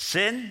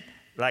sin,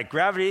 like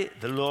gravity;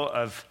 the law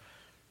of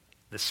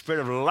the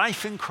Spirit of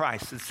life in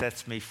Christ that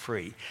sets me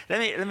free.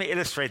 Let me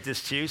illustrate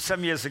this to you.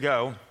 Some years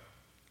ago,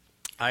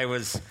 I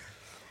was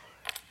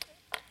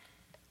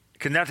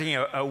conducting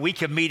a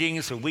week of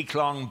meetings, a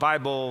week-long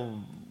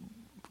Bible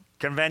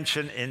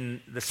convention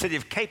in the city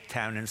of Cape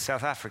Town in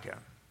South Africa.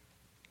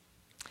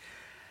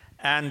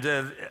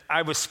 And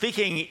I was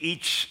speaking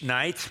each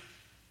night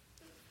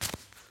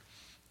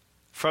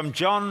from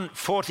John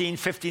 14,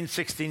 15,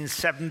 16,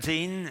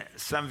 17.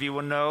 Some of you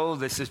will know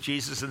this is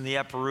Jesus in the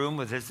upper room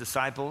with his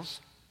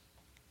disciples.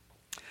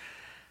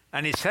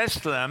 And he says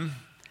to them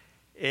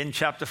in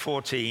chapter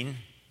 14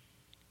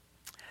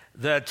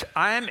 that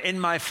I am in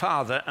my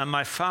Father and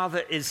my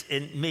Father is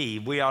in me.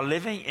 We are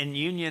living in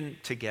union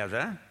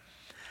together.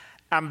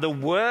 And the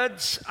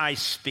words I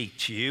speak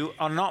to you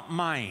are not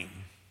mine.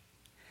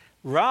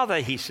 Rather,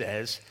 he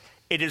says,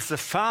 it is the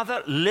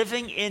Father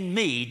living in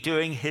me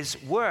doing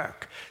his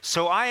work.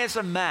 So I, as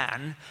a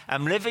man,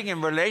 am living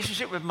in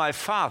relationship with my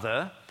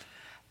Father,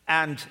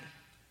 and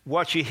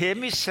what you hear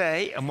me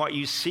say and what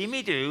you see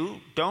me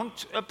do,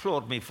 don't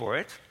applaud me for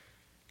it,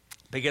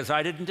 because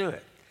I didn't do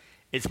it.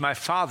 It's my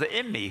Father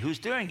in me who's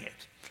doing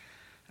it.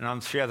 And on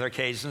 3 other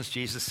occasions,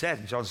 Jesus said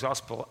in John's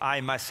Gospel,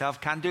 I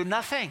myself can do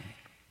nothing.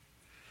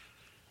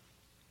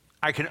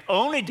 I can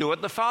only do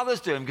what the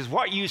Father's doing, because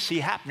what you see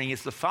happening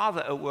is the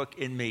Father at work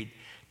in me,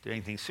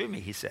 doing things through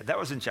me, he said. That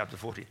was in chapter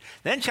 14.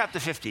 Then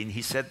chapter 15,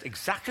 he said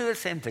exactly the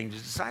same thing to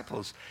his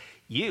disciples.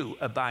 You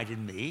abide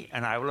in me,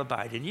 and I will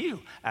abide in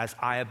you. As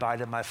I abide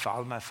in my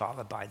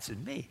Father abides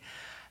in me.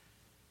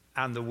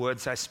 And the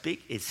words I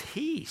speak, is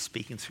he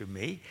speaking through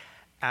me.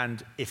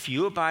 And if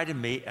you abide in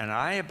me, and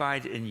I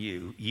abide in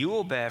you, you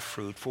will bear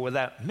fruit. For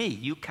without me,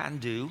 you can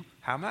do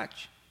how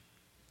much?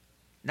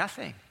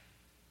 Nothing.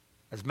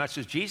 As much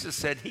as Jesus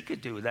said he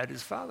could do without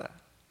his Father.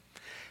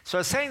 So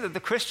I'm saying that the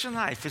Christian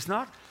life is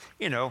not,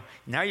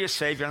 now you're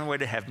saved, you're on the way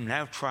to heaven,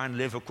 now try and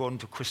live according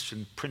to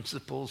Christian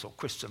principles or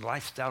Christian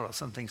lifestyle or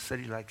something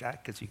silly like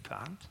that, because you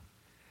can't.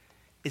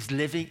 It's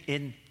living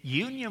in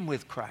union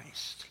with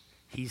Christ.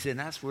 He's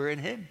in us, we're in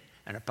him.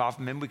 And apart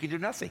from him, we can do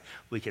nothing.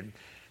 We can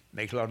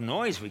make a lot of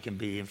noise, we can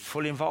be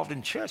fully involved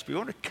in church, but we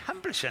won't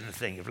accomplish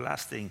anything of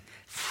lasting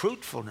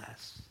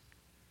fruitfulness.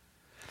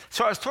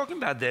 So I was talking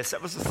about this,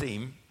 that was the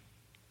theme.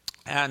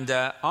 And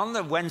on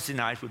the Wednesday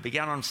night, we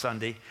began on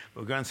Sunday,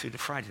 we're going through to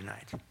Friday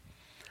night.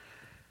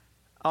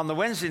 On the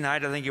Wednesday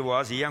night, I think it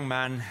was, a young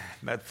man,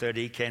 about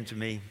 30, came to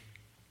me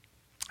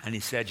and he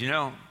said,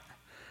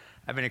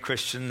 I've been a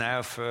Christian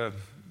now for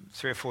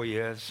 3 or 4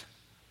 years.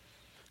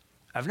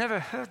 I've never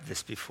heard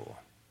this before.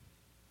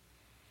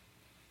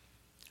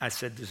 I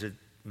said, does it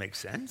make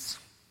sense?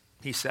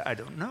 He said, I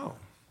don't know.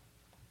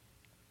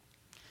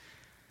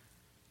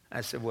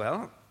 I said,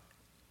 well,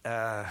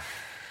 have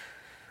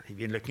you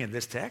been looking at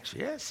this text?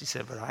 Yes. He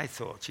said, but I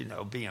thought,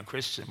 being a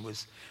Christian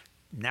was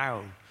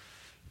now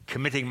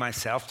committing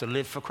myself to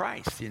live for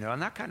Christ,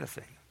 and that kind of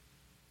thing.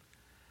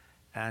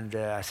 And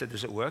I said,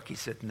 does it work? He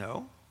said,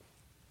 no.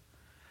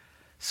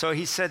 So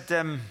he said,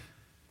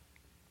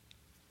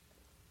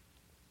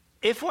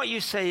 if what you're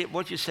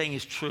saying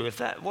is true, if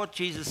what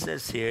Jesus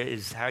says here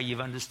is how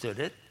you've understood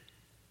it,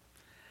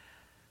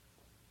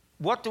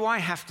 what do I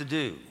have to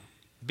do?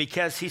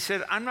 Because he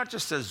said, I'm not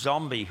just a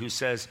zombie who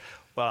says,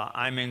 well,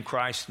 I'm in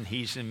Christ and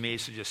he's in me,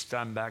 so just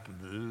stand back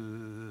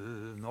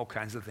and all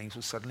kinds of things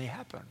will suddenly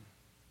happen.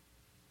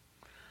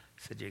 I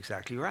said, you're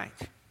exactly right.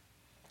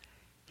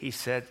 He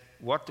said,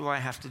 what do I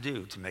have to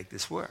do to make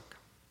this work?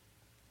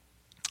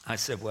 I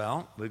said,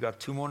 well, we've got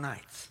 2 more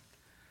nights.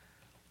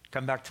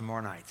 Come back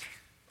tomorrow night.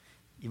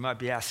 You might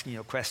be asking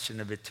your question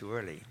a bit too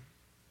early.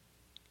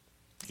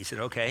 He said,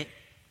 okay.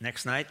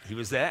 Next night, he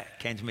was there,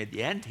 came to me at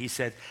the end. He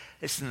said,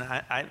 listen,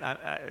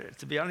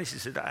 to be honest, he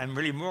said, I'm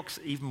really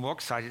even more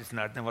excited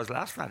tonight than I was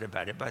last night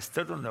about it, but I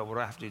still don't know what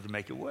I have to do to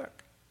make it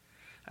work.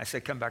 I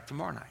said, come back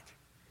tomorrow night.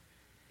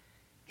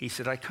 He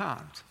said, I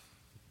can't.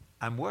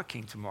 I'm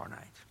working tomorrow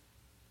night.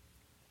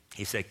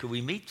 He said, could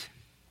we meet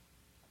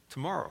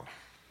tomorrow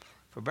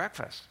for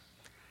breakfast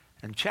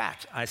and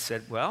chat? I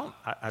said, well,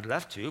 I'd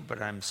love to, but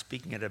I'm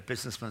speaking at a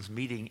businessman's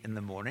meeting in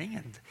the morning,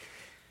 and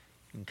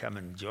you can come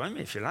and join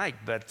me if you like,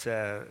 but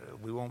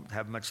we won't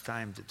have much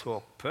time to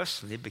talk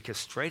personally, because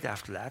straight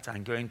after that,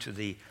 I'm going to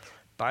the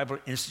Bible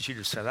Institute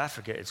of South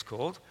Africa, it's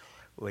called,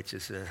 which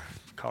is a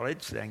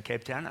college there in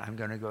Cape Town. I'm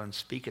going to go and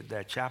speak at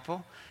their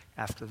chapel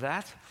after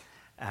that.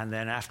 And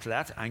then after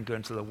that, I'm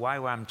going to the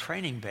YWAM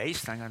training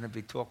base. I'm going to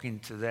be talking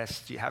to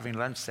having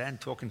lunch there and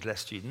talking to their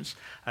students.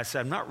 I said,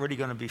 I'm not really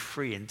going to be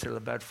free until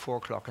about 4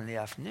 o'clock in the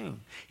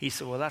afternoon. He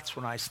said, well, that's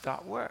when I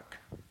start work.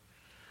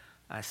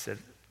 I said,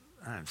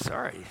 I'm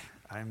sorry.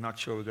 I'm not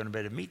sure we're going to be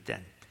able to meet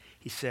then.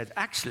 He said,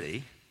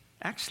 actually,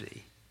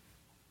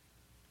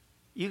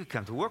 you could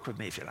come to work with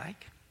me if you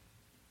like.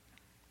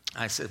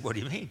 I said, what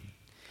do you mean?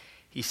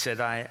 He said,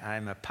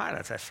 I'm a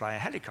pilot. I fly a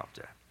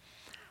helicopter.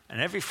 And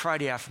every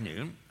Friday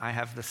afternoon, I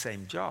have the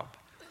same job.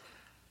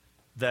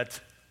 That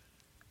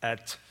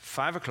at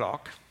 5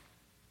 o'clock,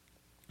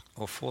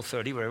 or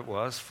 4:30, where it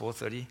was,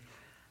 4:30,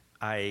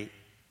 I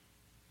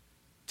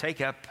take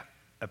up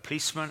a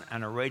policeman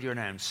and a radio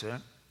announcer,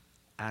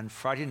 and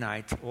Friday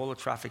night, all the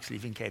traffic's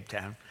leaving Cape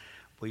Town.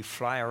 We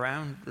fly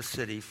around the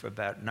city for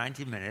about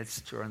 90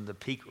 minutes during the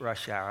peak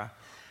rush hour,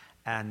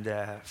 and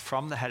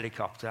from the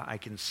helicopter, I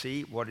can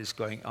see what is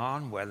going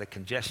on, where the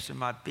congestion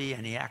might be,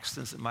 any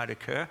accidents that might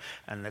occur,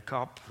 and the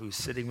cop who's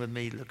sitting with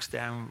me looks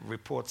down,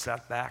 reports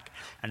that back,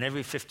 and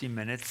every 15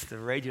 minutes, the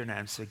radio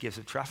announcer gives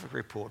a traffic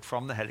report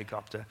from the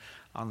helicopter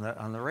on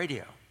the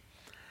radio.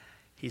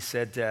 He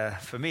said,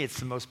 for me, it's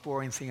the most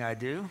boring thing I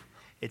do.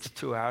 It's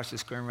 2 hours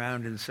just going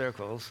around in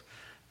circles,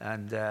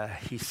 and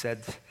he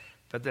said,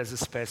 but there's a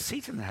spare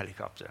seat in the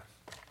helicopter.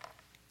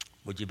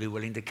 Would you be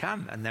willing to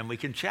come? And then we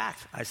can chat.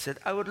 I said,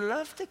 I would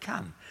love to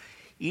come.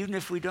 Even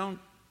if we don't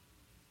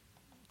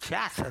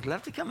chat, I'd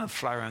love to come and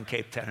fly around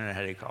Cape Town in a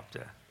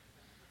helicopter.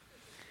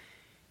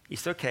 He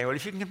said, okay, well,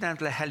 if you can come down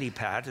to the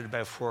helipad at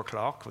about 4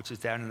 o'clock, which is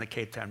down in the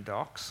Cape Town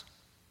docks,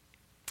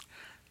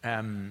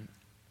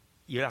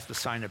 you'll have to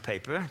sign a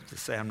paper to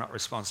say I'm not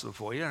responsible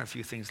for you and a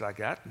few things like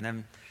that, and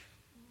then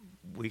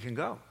we can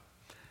go.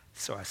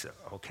 So I said,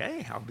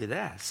 okay, I'll be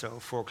there. So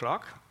 4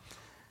 o'clock,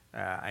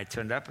 I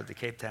turned up at the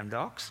Cape Town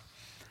docks,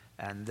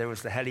 and there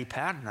was the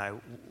helipad, and I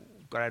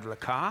got out of the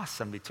car.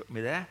 Somebody took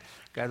me there,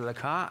 got out of the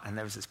car, and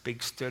there was this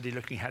big,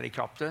 sturdy-looking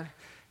helicopter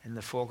in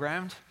the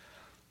foreground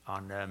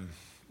on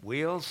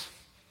wheels,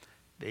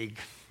 big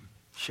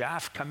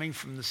shaft coming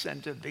from the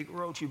center, big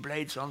rotary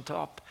blades on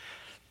top,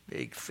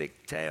 big,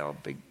 thick tail,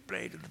 big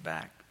blade at the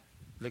back.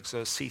 Looks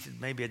so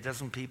seated, maybe a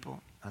dozen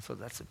people. I thought,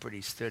 that's a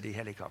pretty sturdy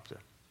helicopter.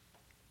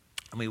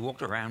 And we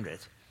walked around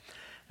it.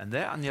 And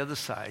there on the other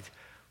side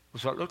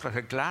was what looked like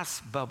a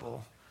glass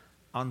bubble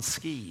on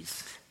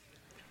skis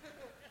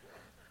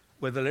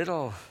with a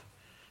little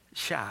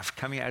shaft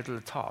coming out of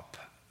the top,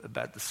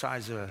 about the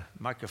size of a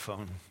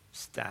microphone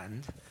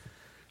stand,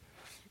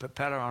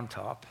 propeller on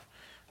top,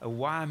 a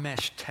wire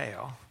mesh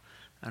tail,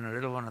 and a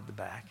little one at the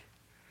back.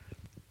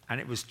 And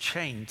it was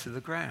chained to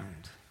the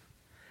ground.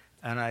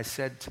 And I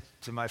said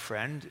to my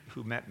friend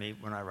who met me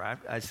when I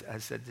arrived, I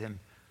said to him,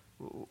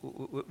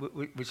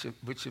 which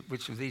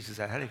of these is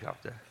a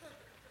helicopter?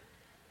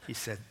 He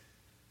said,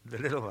 the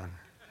little one.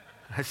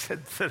 I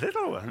said, the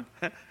little one?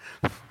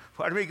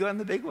 Why do we go on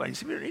the big one? He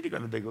said, we don't need to go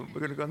on the big one. We're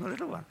going to go on the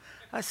little one.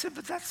 I said,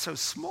 but that's so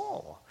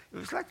small. It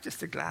was like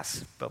just a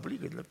glass bubble. You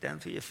could look down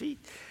to your feet.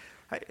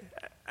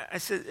 I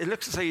said, it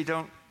looks as though you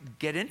don't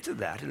get into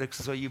that. It looks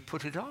as though you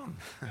put it on.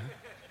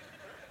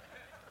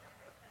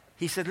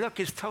 He said, look,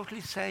 it's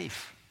totally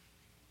safe.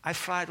 I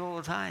fly it all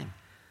the time.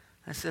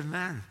 I said,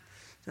 man,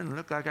 it doesn't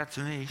look like that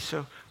to me.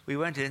 So we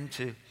went in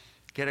to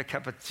get a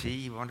cup of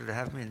tea. He wanted to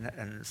have me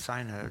and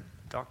sign a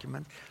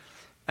document.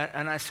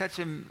 And I said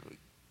to him,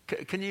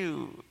 can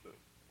you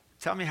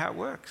tell me how it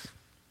works?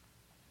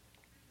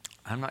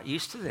 I'm not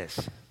used to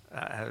this.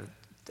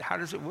 How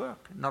does it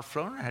work? Not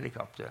flown a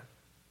helicopter.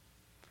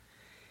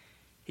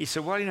 He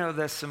said, well, you know,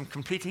 there's some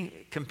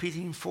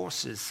competing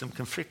forces, some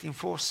conflicting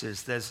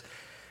forces.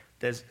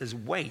 There's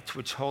weight,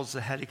 which holds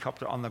the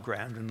helicopter on the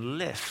ground, and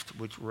lift,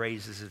 which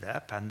raises it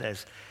up, and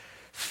there's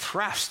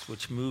thrust,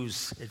 which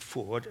moves it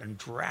forward, and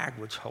drag,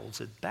 which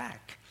holds it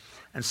back.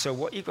 And so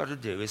what you've got to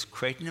do is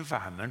create an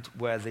environment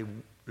where the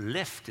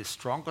lift is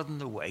stronger than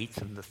the weight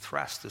and the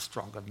thrust is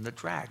stronger than the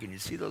drag. And you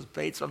see those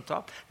blades on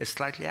top? They're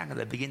slightly angled.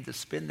 They begin to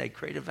spin. They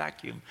create a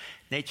vacuum.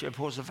 Nature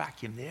abhors a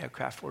vacuum. The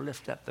aircraft will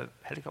lift up. The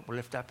helicopter will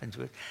lift up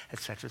into it, et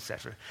cetera, et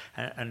cetera.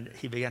 And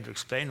he began to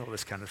explain all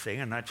this kind of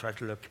thing. And I tried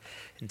to look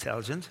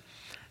intelligent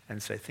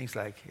and say things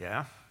like,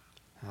 yeah,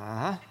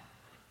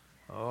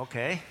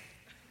 okay,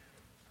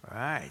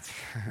 right.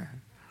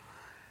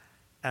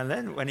 And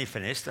then when he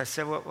finished, I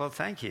said, well,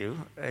 thank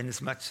you, in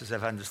as much as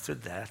I've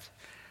understood that.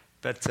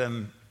 But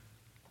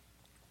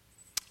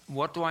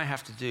what do I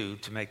have to do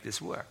to make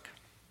this work?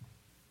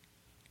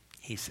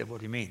 He said, what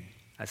do you mean?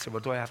 I said,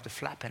 well, do I have to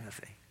flap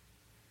anything?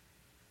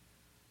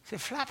 He said,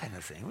 flap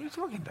anything? What are you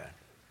talking about?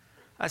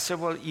 I said,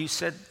 well, you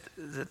said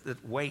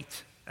that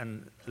weight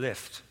and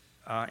lift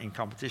are in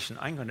competition.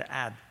 I'm going to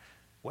add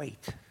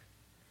weight.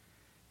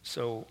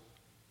 So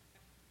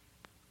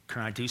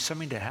can I do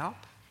something to help?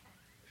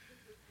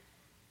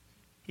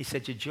 He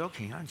said, you're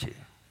joking, aren't you?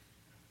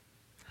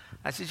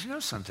 I said, you know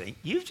something?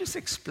 You've just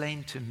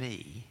explained to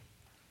me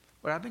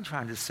what I've been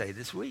trying to say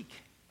this week,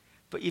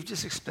 but you've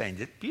just explained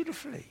it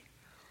beautifully.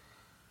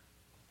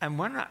 And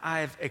when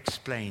I've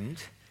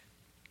explained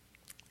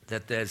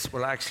that there's,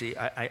 well, actually,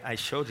 I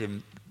showed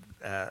him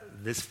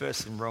this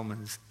verse in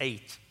Romans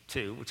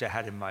 8:2, which I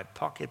had in my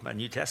pocket, my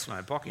New Testament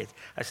in my pocket.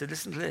 I said,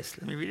 listen to this.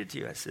 Let me read it to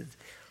you. I said,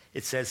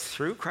 it says,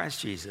 through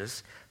Christ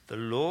Jesus, the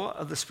law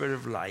of the Spirit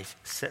of life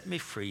set me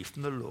free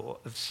from the law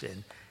of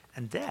sin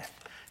and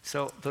death.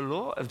 So the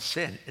law of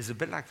sin is a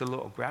bit like the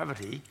law of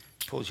gravity,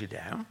 pulls you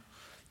down.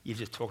 You've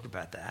just talked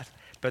about that.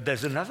 But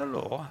there's another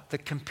law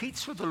that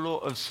competes with the law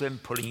of sin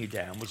pulling you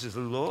down, which is the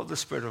law of the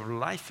Spirit of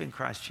life in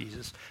Christ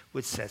Jesus,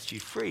 which sets you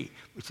free,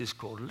 which is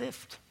called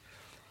lift.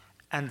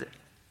 And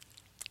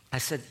I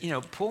said, you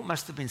know, Paul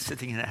must have been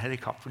sitting in a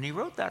helicopter when he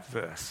wrote that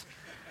verse,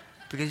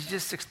 because he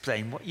just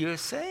explained what you're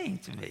saying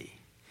to me.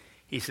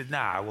 He said,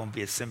 no, it won't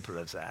be as simple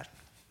as that.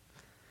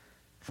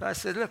 So I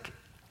said, look,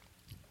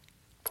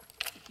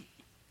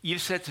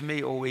 you've said to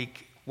me all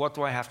week, what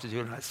do I have to do?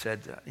 And I said,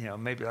 you know,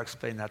 maybe I'll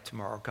explain that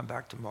tomorrow. I'll come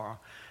back tomorrow.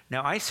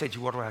 Now I said to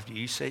you, what do I have to do?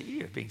 You say,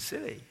 you're being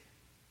silly.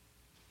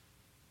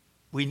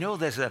 We know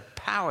there's a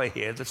power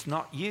here that's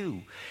not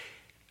you.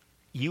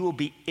 You will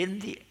be in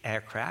the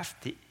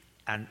aircraft,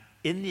 and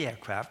in the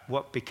aircraft,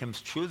 what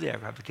becomes true of the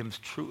aircraft becomes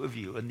true of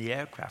you, and the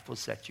aircraft will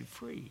set you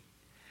free.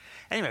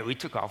 Anyway, we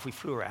took off. We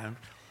flew around.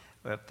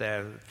 We're up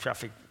there.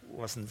 Traffic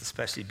wasn't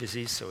especially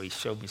busy, so he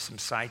showed me some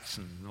sights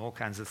and all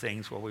kinds of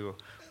things while we were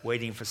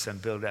waiting for some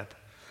build-up.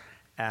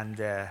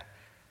 And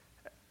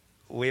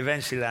we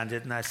eventually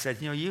landed, and I said,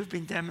 you know, you've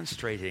been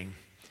demonstrating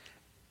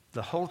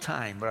the whole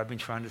time what I've been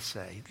trying to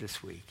say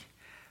this week,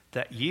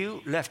 that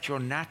you left your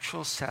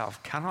natural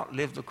self, cannot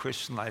live the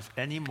Christian life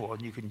any more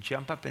than you can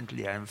jump up into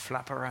the air and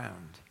flap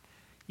around.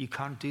 You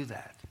can't do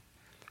that.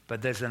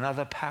 But there's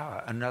another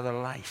power, another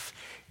life.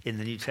 In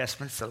the New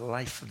Testament, it's the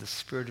life of the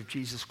Spirit of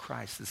Jesus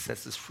Christ that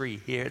sets us free.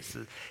 Here,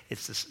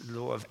 it's the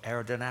law of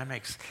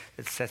aerodynamics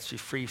that sets you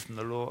free from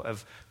the law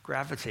of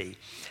gravity.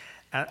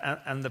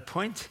 And the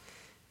point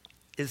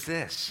is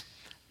this,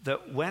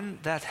 that when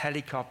that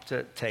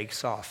helicopter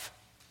takes off,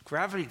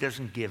 gravity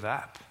doesn't give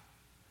up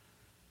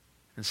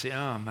and say,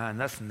 oh man,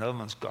 that's another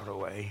one's got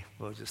away.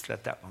 We'll just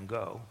let that one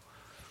go.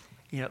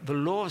 You know, the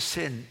law of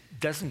sin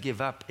doesn't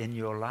give up in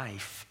your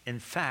life. In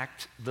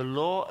fact, the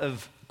law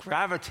of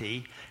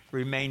gravity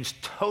remains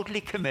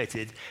totally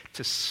committed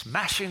to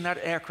smashing that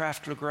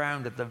aircraft to the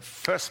ground at the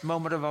first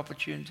moment of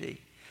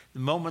opportunity. The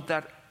moment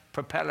that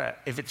propeller,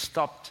 if it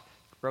stopped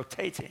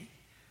rotating,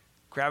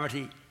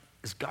 gravity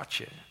has got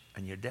you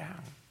and you're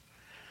down.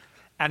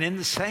 And in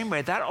the same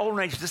way, that old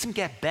nature doesn't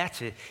get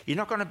better. You're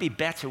not going to be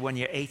better when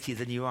you're 80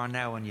 than you are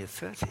now when you're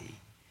 30.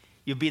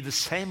 You'll be the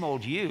same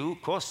old you.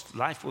 Of course,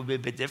 life will be a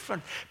bit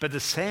different, but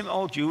the same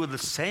old you with the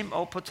same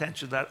old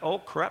potential, that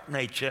old corrupt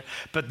nature,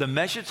 but the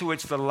measure to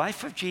which the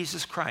life of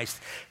Jesus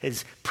Christ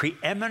is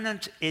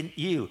preeminent in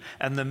you,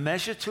 and the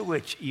measure to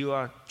which you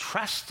are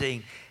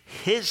trusting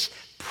his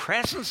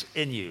presence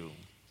in you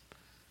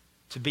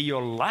to be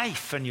your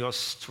life and your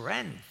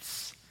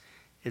strength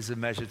is the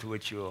measure to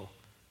which you'll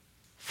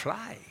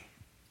fly.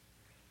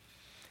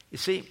 You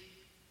see,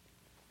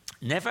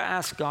 never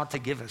ask God to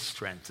give us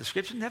strength. The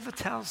scripture never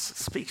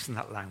speaks in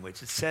that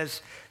language. It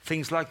says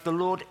things like, the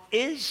Lord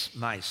is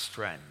my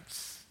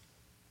strength.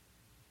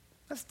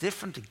 That's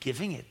different to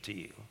giving it to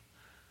you.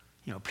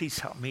 You know, please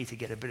help me to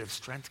get a bit of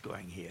strength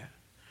going here.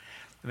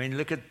 I mean,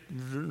 look at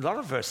a lot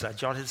of verses. I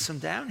jotted some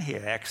down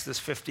here. Exodus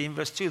 15,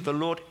 verse 2. The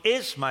Lord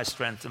is my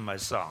strength and my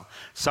song.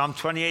 Psalm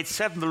 28,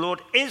 7. The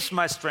Lord is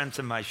my strength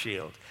and my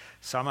shield.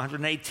 Psalm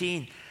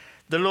 118.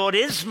 The Lord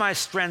is my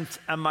strength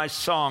and my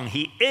song.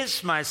 He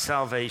is my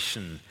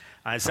salvation.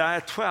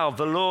 Isaiah 12.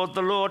 The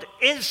Lord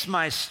is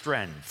my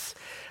strength.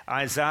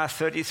 Isaiah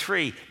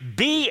 33.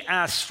 Be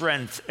our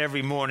strength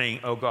every morning,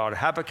 O God.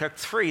 Habakkuk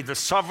 3. The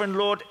sovereign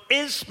Lord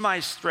is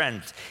my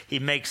strength. He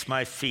makes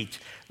my feet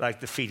like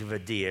the feet of a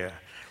deer.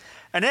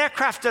 An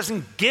aircraft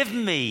doesn't give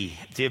me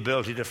the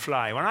ability to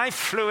fly. When I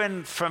flew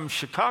in from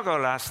Chicago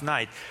last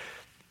night,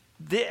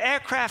 the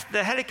aircraft,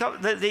 the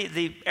helicopter,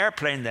 the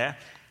airplane there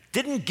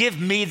didn't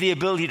give me the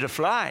ability to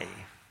fly.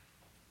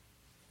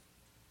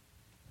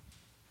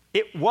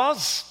 It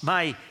was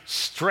my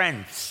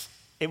strength.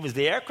 It was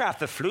the aircraft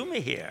that flew me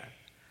here.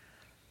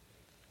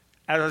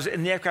 I was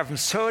in the aircraft, and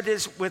so it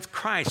is with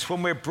Christ.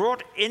 When we're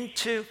brought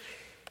into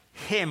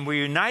him,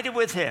 we're united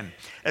with him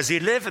as he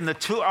live in the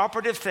two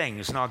operative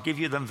things, and I'll give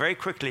you them very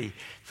quickly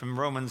from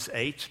Romans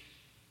 8.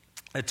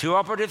 The two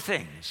operative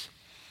things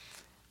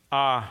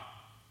are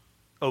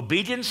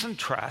obedience and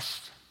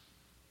trust,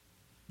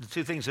 the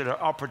two things that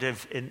are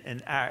operative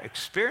in our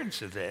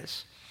experience of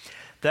this,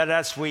 that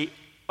as we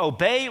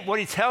obey what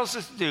he tells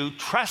us to do,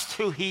 trust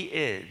who he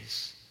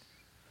is,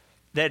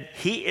 that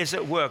he is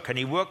at work, and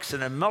he works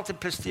in a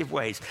multiplicity of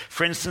ways.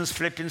 For instance,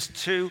 Philippians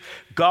 2,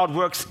 God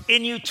works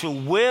in you to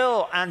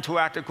will and to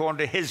act according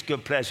to his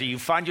good pleasure. You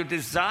find your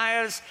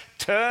desires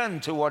turn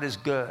to what is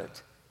good.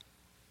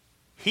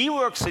 He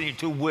works in you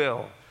to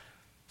will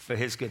for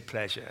his good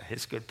pleasure,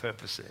 his good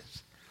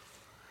purposes.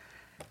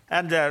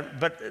 And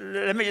but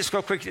let me just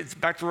go quickly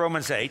back to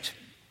Romans 8.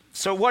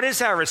 So what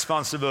is our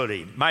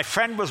responsibility? My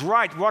friend was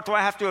right. What do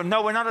I have to do?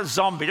 No, we're not a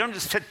zombie. Don't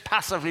just sit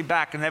passively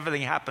back and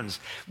everything happens.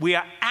 We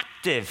are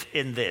active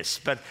in this.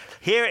 But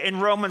here in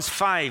Romans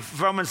 8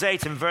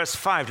 and verse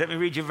 5, let me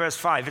read you verse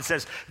 5. It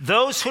says,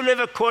 those who live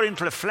according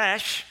to the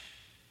flesh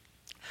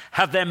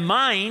have their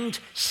mind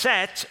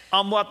set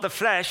on what the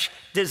flesh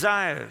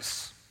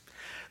desires.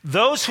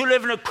 Those who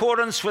live in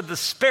accordance with the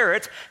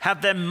Spirit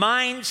have their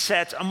mind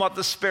set on what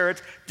the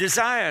Spirit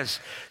desires.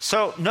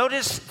 So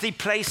notice the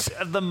place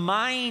of the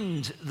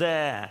mind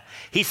there.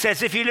 He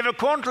says, if you live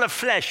according to the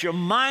flesh, your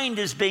mind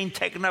is being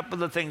taken up with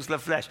the things of the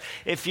flesh.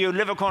 If you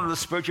live according to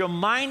the Spirit, your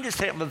mind is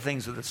taken up with the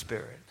things of the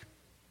Spirit.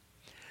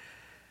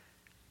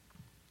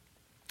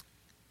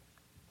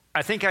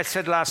 I think I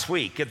said last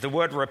week that the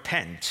word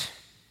repent,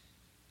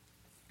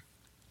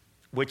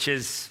 which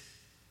is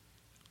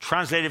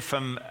translated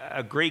from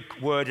a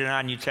Greek word in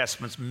our New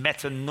Testament,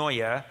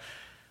 metanoia,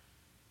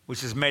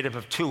 which is made up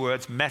of two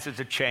words, meta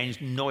to change,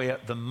 noia,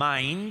 the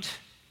mind.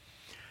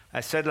 I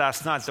said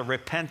last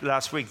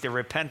week, the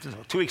repentance,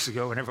 or 2 weeks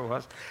ago, whenever it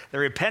was, the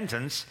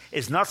repentance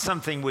is not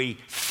something we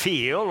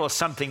feel or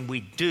something we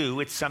do,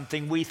 it's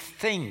something we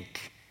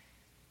think.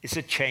 It's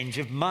a change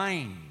of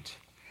mind.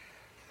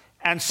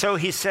 And so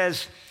he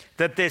says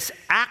that this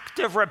act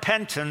of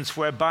repentance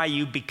whereby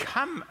you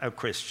become a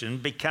Christian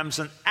becomes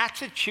an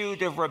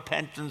attitude of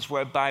repentance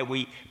whereby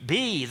we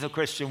be the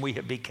Christian we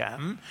have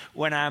become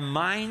when our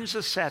minds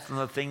are set on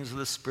the things of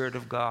the Spirit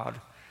of God,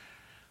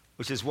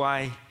 which is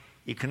why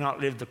you cannot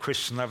live the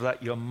Christian life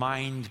without your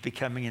mind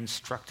becoming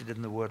instructed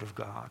in the Word of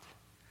God.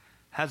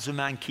 How does a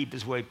man keep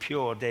his way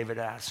pure, David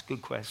asks.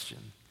 Good question.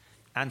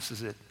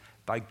 Answers it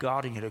by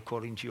guarding it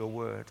according to your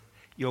word.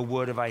 Your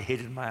word have I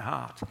hid in my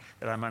heart,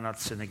 that I might not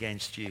sin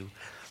against you.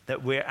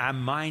 That our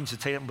minds are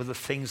taken up with the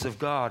things of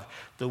God,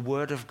 the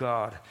Word of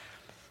God.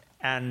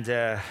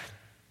 And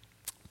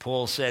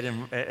Paul said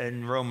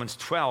in Romans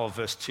 12,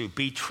 verse 2,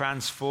 be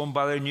transformed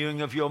by the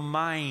renewing of your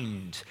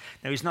mind.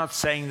 Now, he's not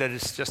saying that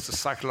it's just a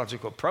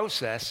psychological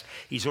process.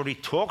 He's already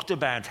talked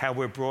about how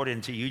we're brought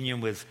into union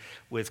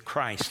with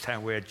Christ, how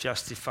we're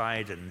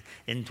justified and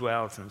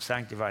indwelt and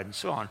sanctified and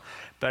so on.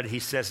 But he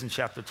says in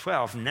chapter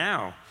 12,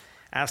 now,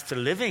 as to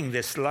living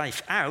this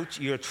life out,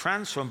 you're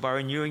transformed by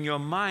renewing your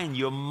mind.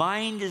 Your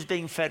mind is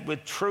being fed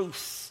with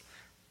truth.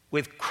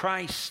 with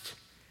Christ,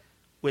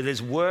 with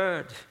his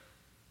word.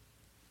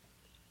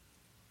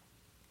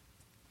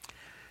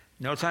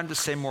 No time to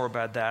say more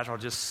about that. I'll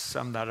just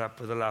sum that up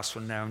with the last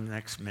one now in the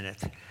next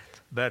minute.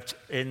 But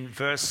in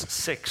verse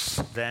 6,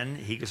 then,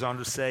 he goes on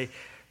to say,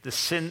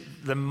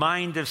 the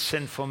mind of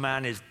sinful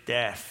man is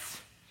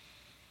death.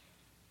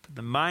 But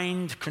the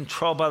mind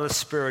controlled by the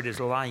Spirit is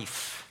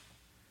life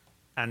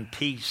and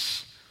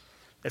peace.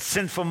 A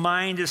sinful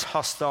mind is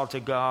hostile to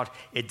God.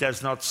 It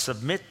does not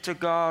submit to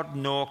God,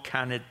 nor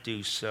can it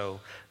do so.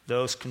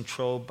 Those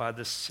controlled by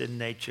the sin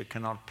nature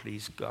cannot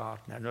please God.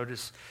 Now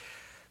notice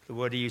the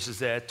word he uses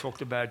there,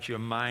 talked about your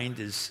mind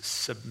is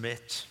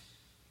submit.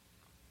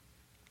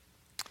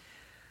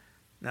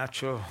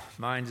 Natural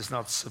mind does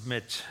not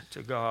submit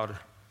to God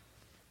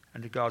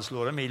and to God's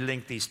law. Let me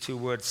link these two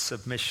words,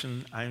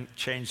 submission. I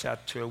change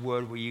that to a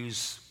word we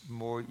use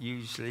more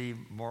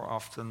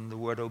often, the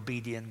word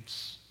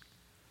obedience.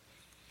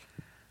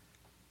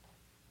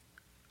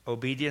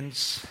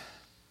 Obedience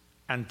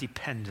and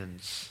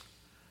dependence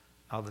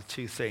are the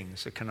two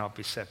things that cannot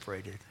be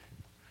separated.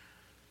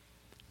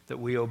 That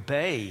we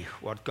obey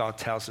what God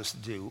tells us to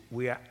do.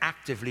 We are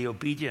actively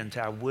obedient.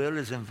 Our will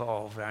is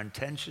involved, our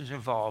intentions are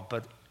involved,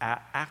 but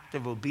our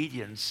active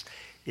obedience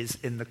is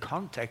in the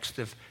context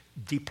of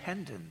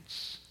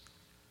dependence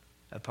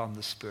upon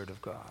the Spirit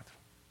of God.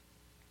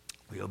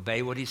 We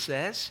obey what he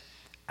says,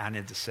 and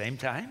at the same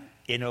time,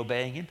 in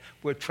obeying him,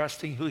 we're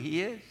trusting who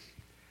he is.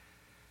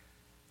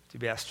 To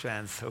be our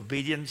strength.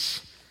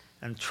 Obedience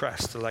and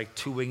trust are like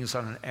two wings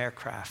on an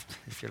aircraft,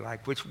 if you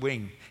like. Which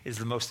wing is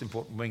the most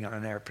important wing on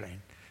an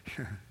airplane?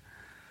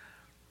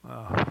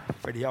 Well,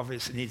 pretty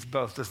obvious it needs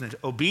both, doesn't it?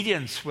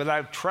 Obedience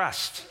without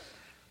trust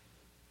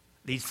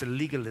leads to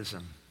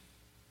legalism.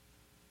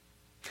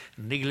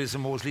 And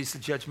legalism always leads to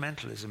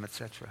judgmentalism,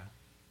 etc.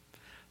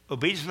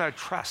 Obedience without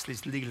trust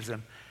leads to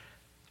legalism.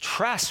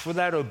 Trust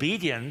without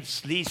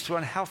obedience leads to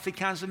unhealthy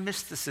kinds of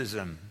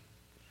mysticism,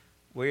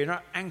 where you're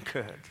not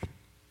anchored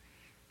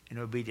in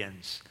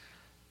obedience.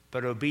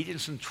 But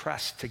obedience and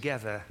trust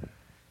together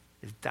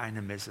is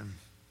dynamism.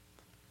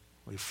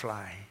 We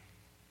fly.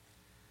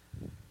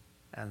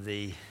 And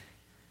the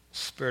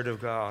Spirit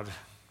of God,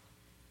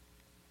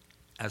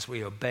 as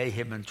we obey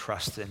him and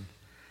trust him,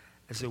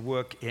 is at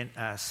work in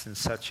us in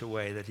such a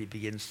way that he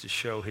begins to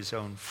show his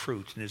own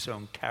fruit and his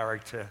own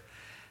character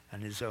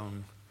and his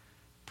own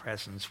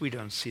presence. We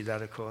don't see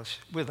that, of course.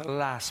 We're the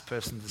last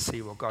person to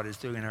see what God is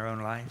doing in our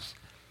own lives.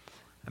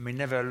 I mean,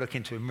 never look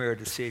into a mirror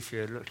to see if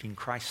you're looking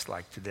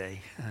Christ-like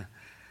today.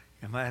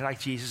 Am I like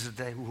Jesus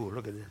today? Ooh,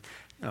 look at this.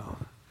 No,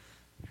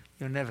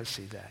 you'll never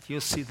see that.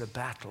 You'll see the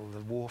battle, the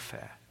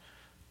warfare.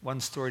 One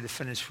story to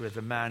finish with,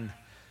 a man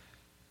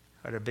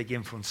who had a big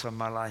influence on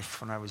my life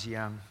when I was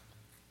young.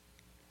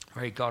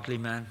 Very godly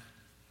man.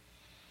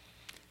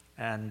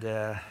 And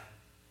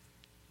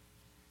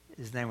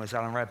his name was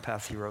Alan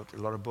Redpath. He wrote a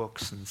lot of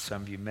books, and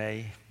some of you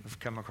may have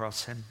come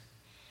across him.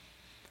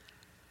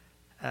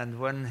 And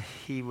when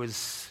he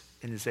was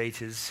in his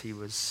 80s, he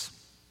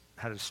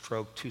had a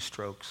stroke, 2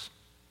 strokes.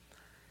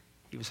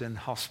 He was in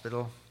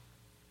hospital.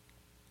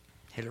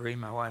 Hillary,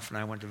 my wife, and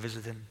I went to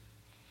visit him.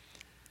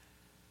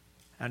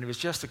 And it was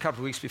just a couple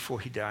of weeks before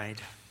he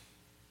died.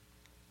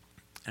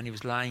 And he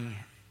was lying,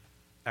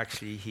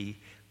 actually, he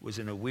was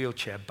in a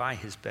wheelchair by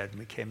his bed, and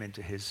we came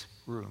into his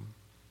room.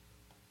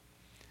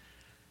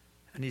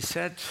 And he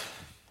said,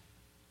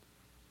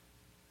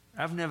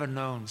 I've never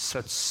known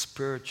such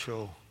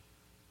spiritual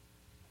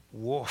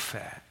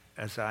warfare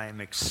as I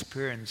am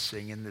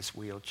experiencing in this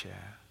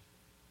wheelchair.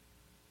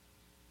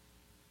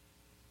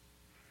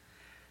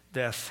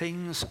 There are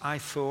things I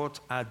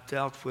thought I'd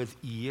dealt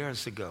with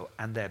years ago,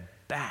 and they're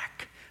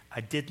back.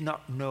 I did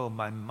not know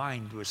my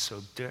mind was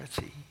so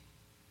dirty.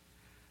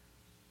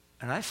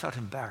 And I felt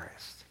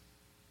embarrassed.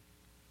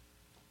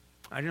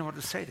 I didn't know what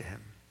to say to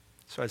him.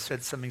 So I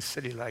said something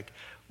silly like,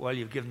 well,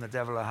 you've given the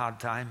devil a hard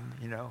time,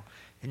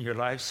 in your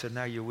life, so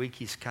now you're weak.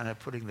 He's kind of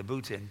putting the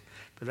boot in.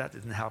 But that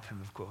didn't help him,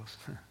 of course.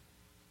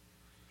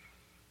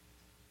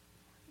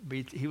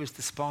 But he was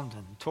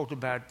despondent, talked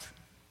about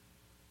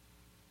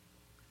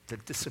the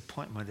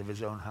disappointment of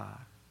his own heart.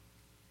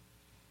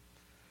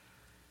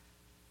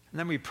 And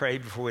then we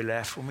prayed before we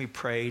left. When we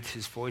prayed,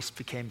 his voice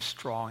became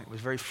strong. It was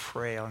very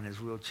frail in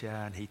his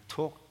wheelchair, and he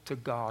talked to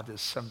God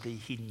as somebody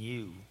he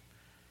knew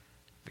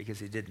because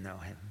he did know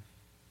him.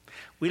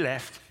 We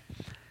left,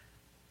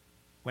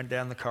 went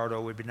down the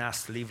corridor. We'd been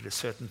asked to leave at a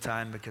certain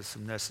time because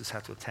some nurses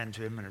had to attend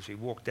to him, and as we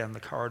walked down the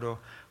corridor,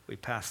 we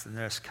passed the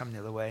nurse coming the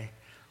other way.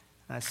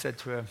 And I said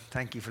to her,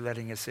 thank you for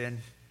letting us in.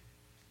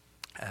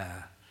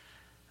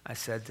 I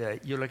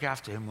said, you'll look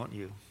after him, won't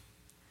you?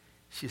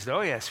 She said,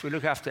 oh yes, we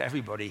look after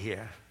everybody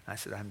here. I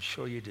said, I'm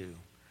sure you do.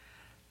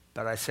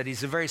 But I said,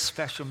 he's a very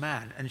special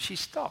man. And she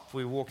stopped.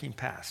 We were walking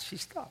past. She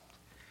stopped.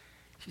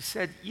 She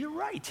said, you're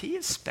right, he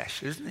is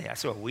special, isn't he? I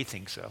said, well, we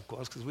think so, of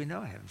course, because we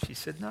know him. She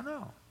said,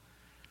 no.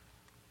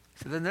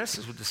 So the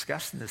nurses were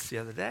discussing this the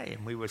other day,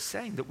 and we were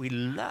saying that we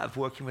love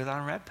working with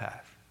Alan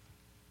Redpath.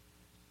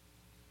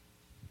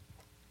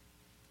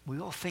 We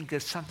all think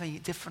there's something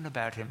different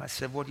about him. I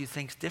said, what do you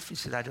think's different?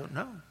 She said, I don't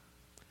know.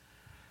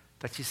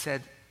 But she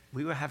said,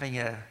 we were having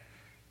a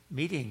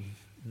meeting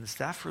in the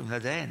staff room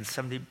that day, and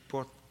somebody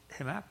brought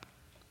him up.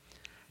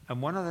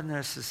 And one of the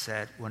nurses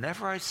said,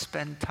 whenever I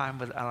spend time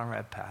with Alan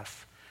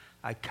Redpath,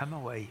 I come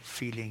away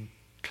feeling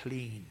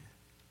clean.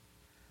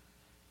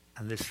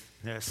 And this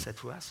nurse said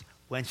to us,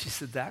 when she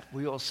said that,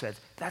 we all said,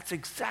 that's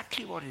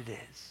exactly what it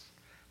is.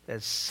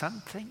 There's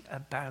something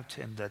about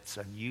him that's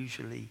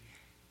unusually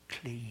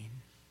clean.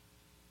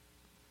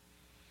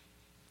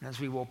 And as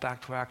we walked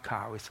back to our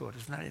car, we thought,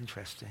 isn't that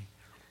interesting?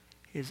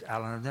 Here's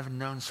Alan. I've never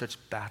known such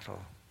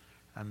battle.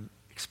 I'm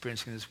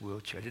experiencing this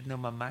wheelchair. I didn't know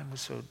my mind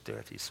was so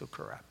dirty, so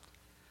corrupt.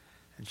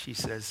 And she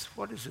says,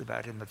 what is it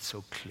about him that's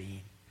so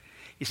clean?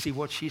 You see,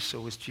 what she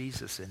saw was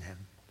Jesus in him.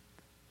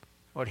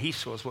 What he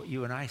saw is what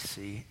you and I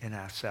see in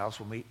ourselves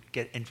when we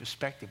get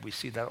introspective. We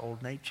see that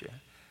old nature,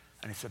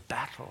 and it's a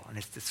battle, and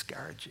it's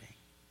discouraging.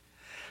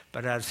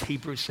 But as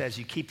Hebrews says,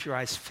 you keep your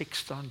eyes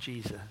fixed on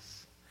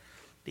Jesus,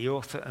 the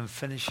author and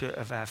finisher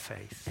of our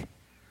faith.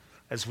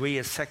 As we,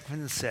 as 2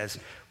 Corinthians says,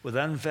 with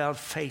unveiled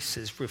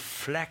faces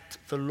reflect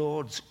the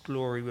Lord's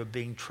glory, we're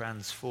being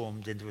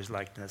transformed into his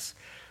likeness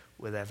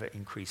with ever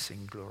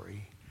increasing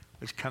glory,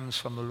 which comes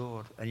from the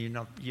Lord. And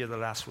you're the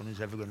last one who's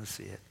ever going to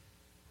see it.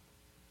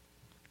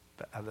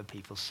 But other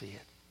people see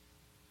it.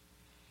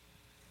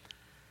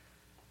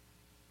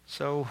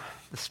 So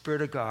the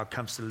Spirit of God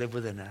comes to live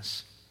within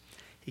us.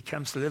 He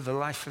comes to live the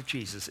life of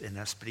Jesus in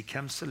us, but he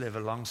comes to live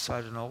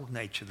alongside an old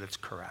nature that's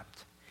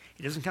corrupt.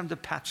 He doesn't come to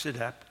patch it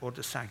up or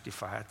to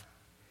sanctify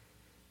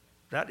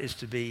it.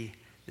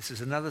 This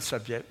is another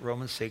subject,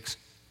 Romans 6,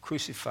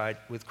 crucified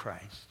with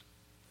Christ.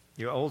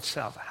 Your old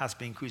self has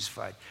been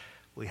crucified.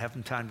 We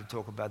haven't time to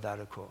talk about that,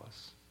 of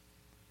course.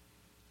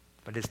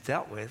 But it's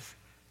dealt with.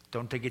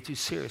 Don't take it too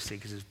seriously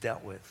because it's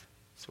dealt with.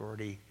 It's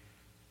already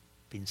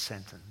been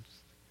sentenced.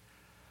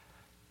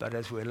 But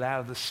as we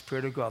allow the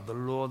Spirit of God, the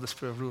Lord, the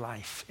Spirit of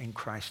life in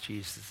Christ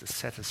Jesus to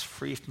set us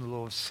free from the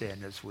law of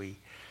sin, as we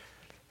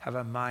have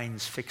our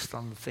minds fixed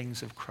on the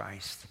things of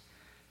Christ,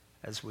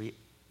 as we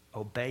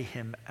obey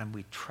him and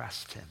we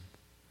trust him,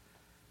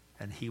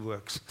 and he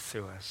works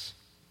through us.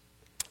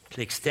 To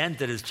the extent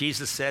that, as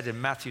Jesus said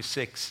in Matthew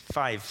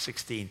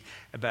 5:16,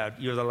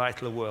 about you're the light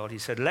of the world, he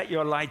said, let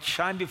your light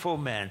shine before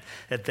men,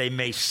 that they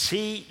may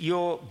see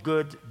your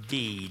good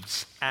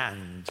deeds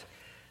and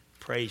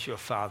praise your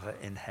Father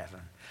in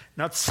heaven.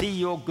 Not see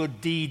your good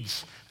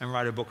deeds and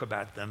write a book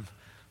about them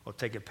or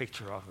take a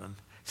picture of them.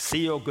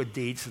 See your good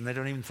deeds and they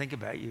don't even think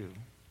about you.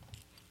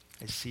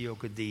 They see your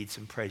good deeds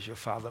and praise your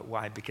Father.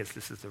 Why? Because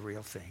this is the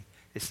real thing.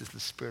 This is the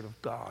Spirit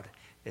of God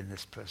in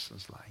this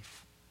person's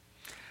life.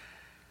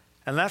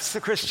 And that's the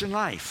Christian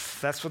life.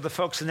 That's what the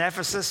folks in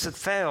Ephesus had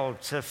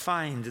failed to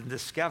find and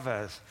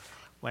discover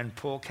when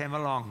Paul came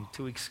along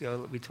 2 weeks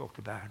ago that we talked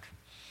about.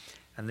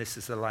 And this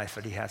is the life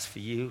that he has for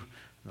you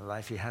and the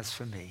life he has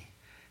for me.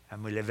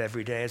 And we live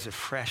every day as a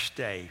fresh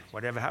day.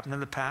 Whatever happened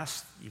in the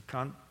past, you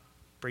can't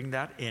bring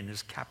that in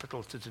as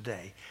capital to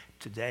today.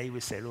 Today we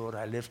say, Lord,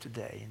 I live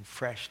today in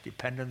fresh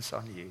dependence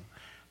on you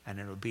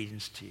and in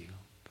obedience to you.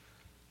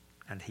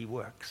 And he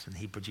works and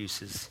he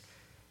produces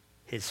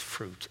his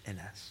fruit in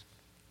us.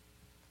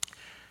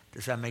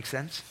 Does that make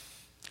sense?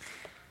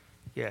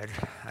 Yeah,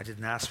 I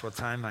didn't ask what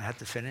time I had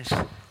to finish.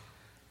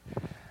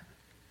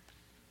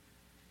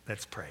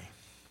 Let's pray.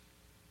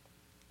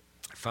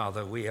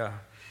 Father, we are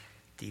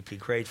deeply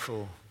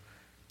grateful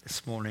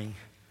this morning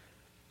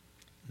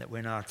that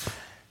we're not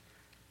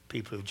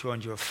people who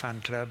joined your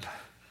fan club,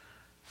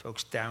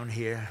 folks down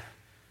here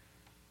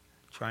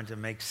trying to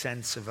make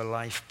sense of a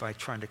life by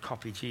trying to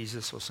copy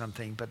Jesus or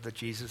something, but that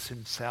Jesus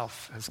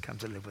himself has come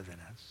to live within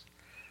us.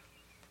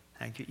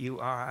 Thank you. You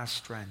are our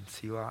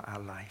strength. You are our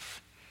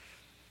life.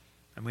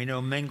 And we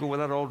know mingle with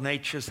our old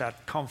natures,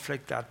 that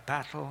conflict, that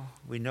battle.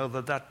 We know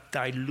that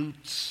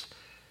dilutes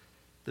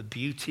the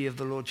beauty of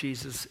the Lord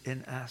Jesus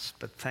in us.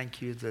 But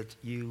thank you that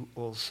you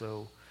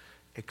also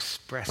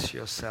express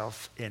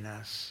yourself in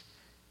us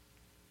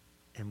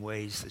in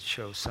ways that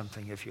show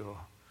something of your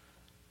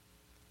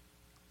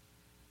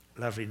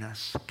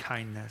loveliness,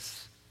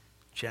 kindness,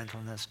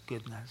 gentleness,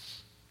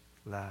 goodness,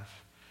 love.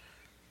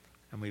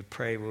 And we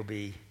pray we'll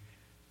be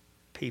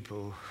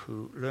people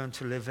who learn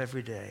to live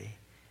every day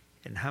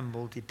in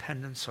humble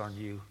dependence on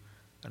you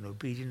and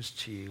obedience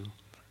to you,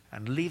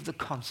 and leave the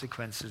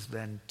consequences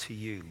then to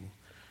you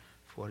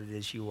for what it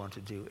is you want to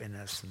do in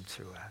us and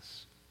through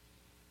us.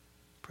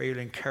 Pray you'll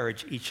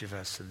encourage each of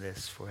us in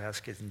this, for I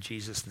ask it in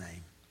Jesus'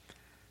 name.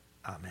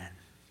 Amen.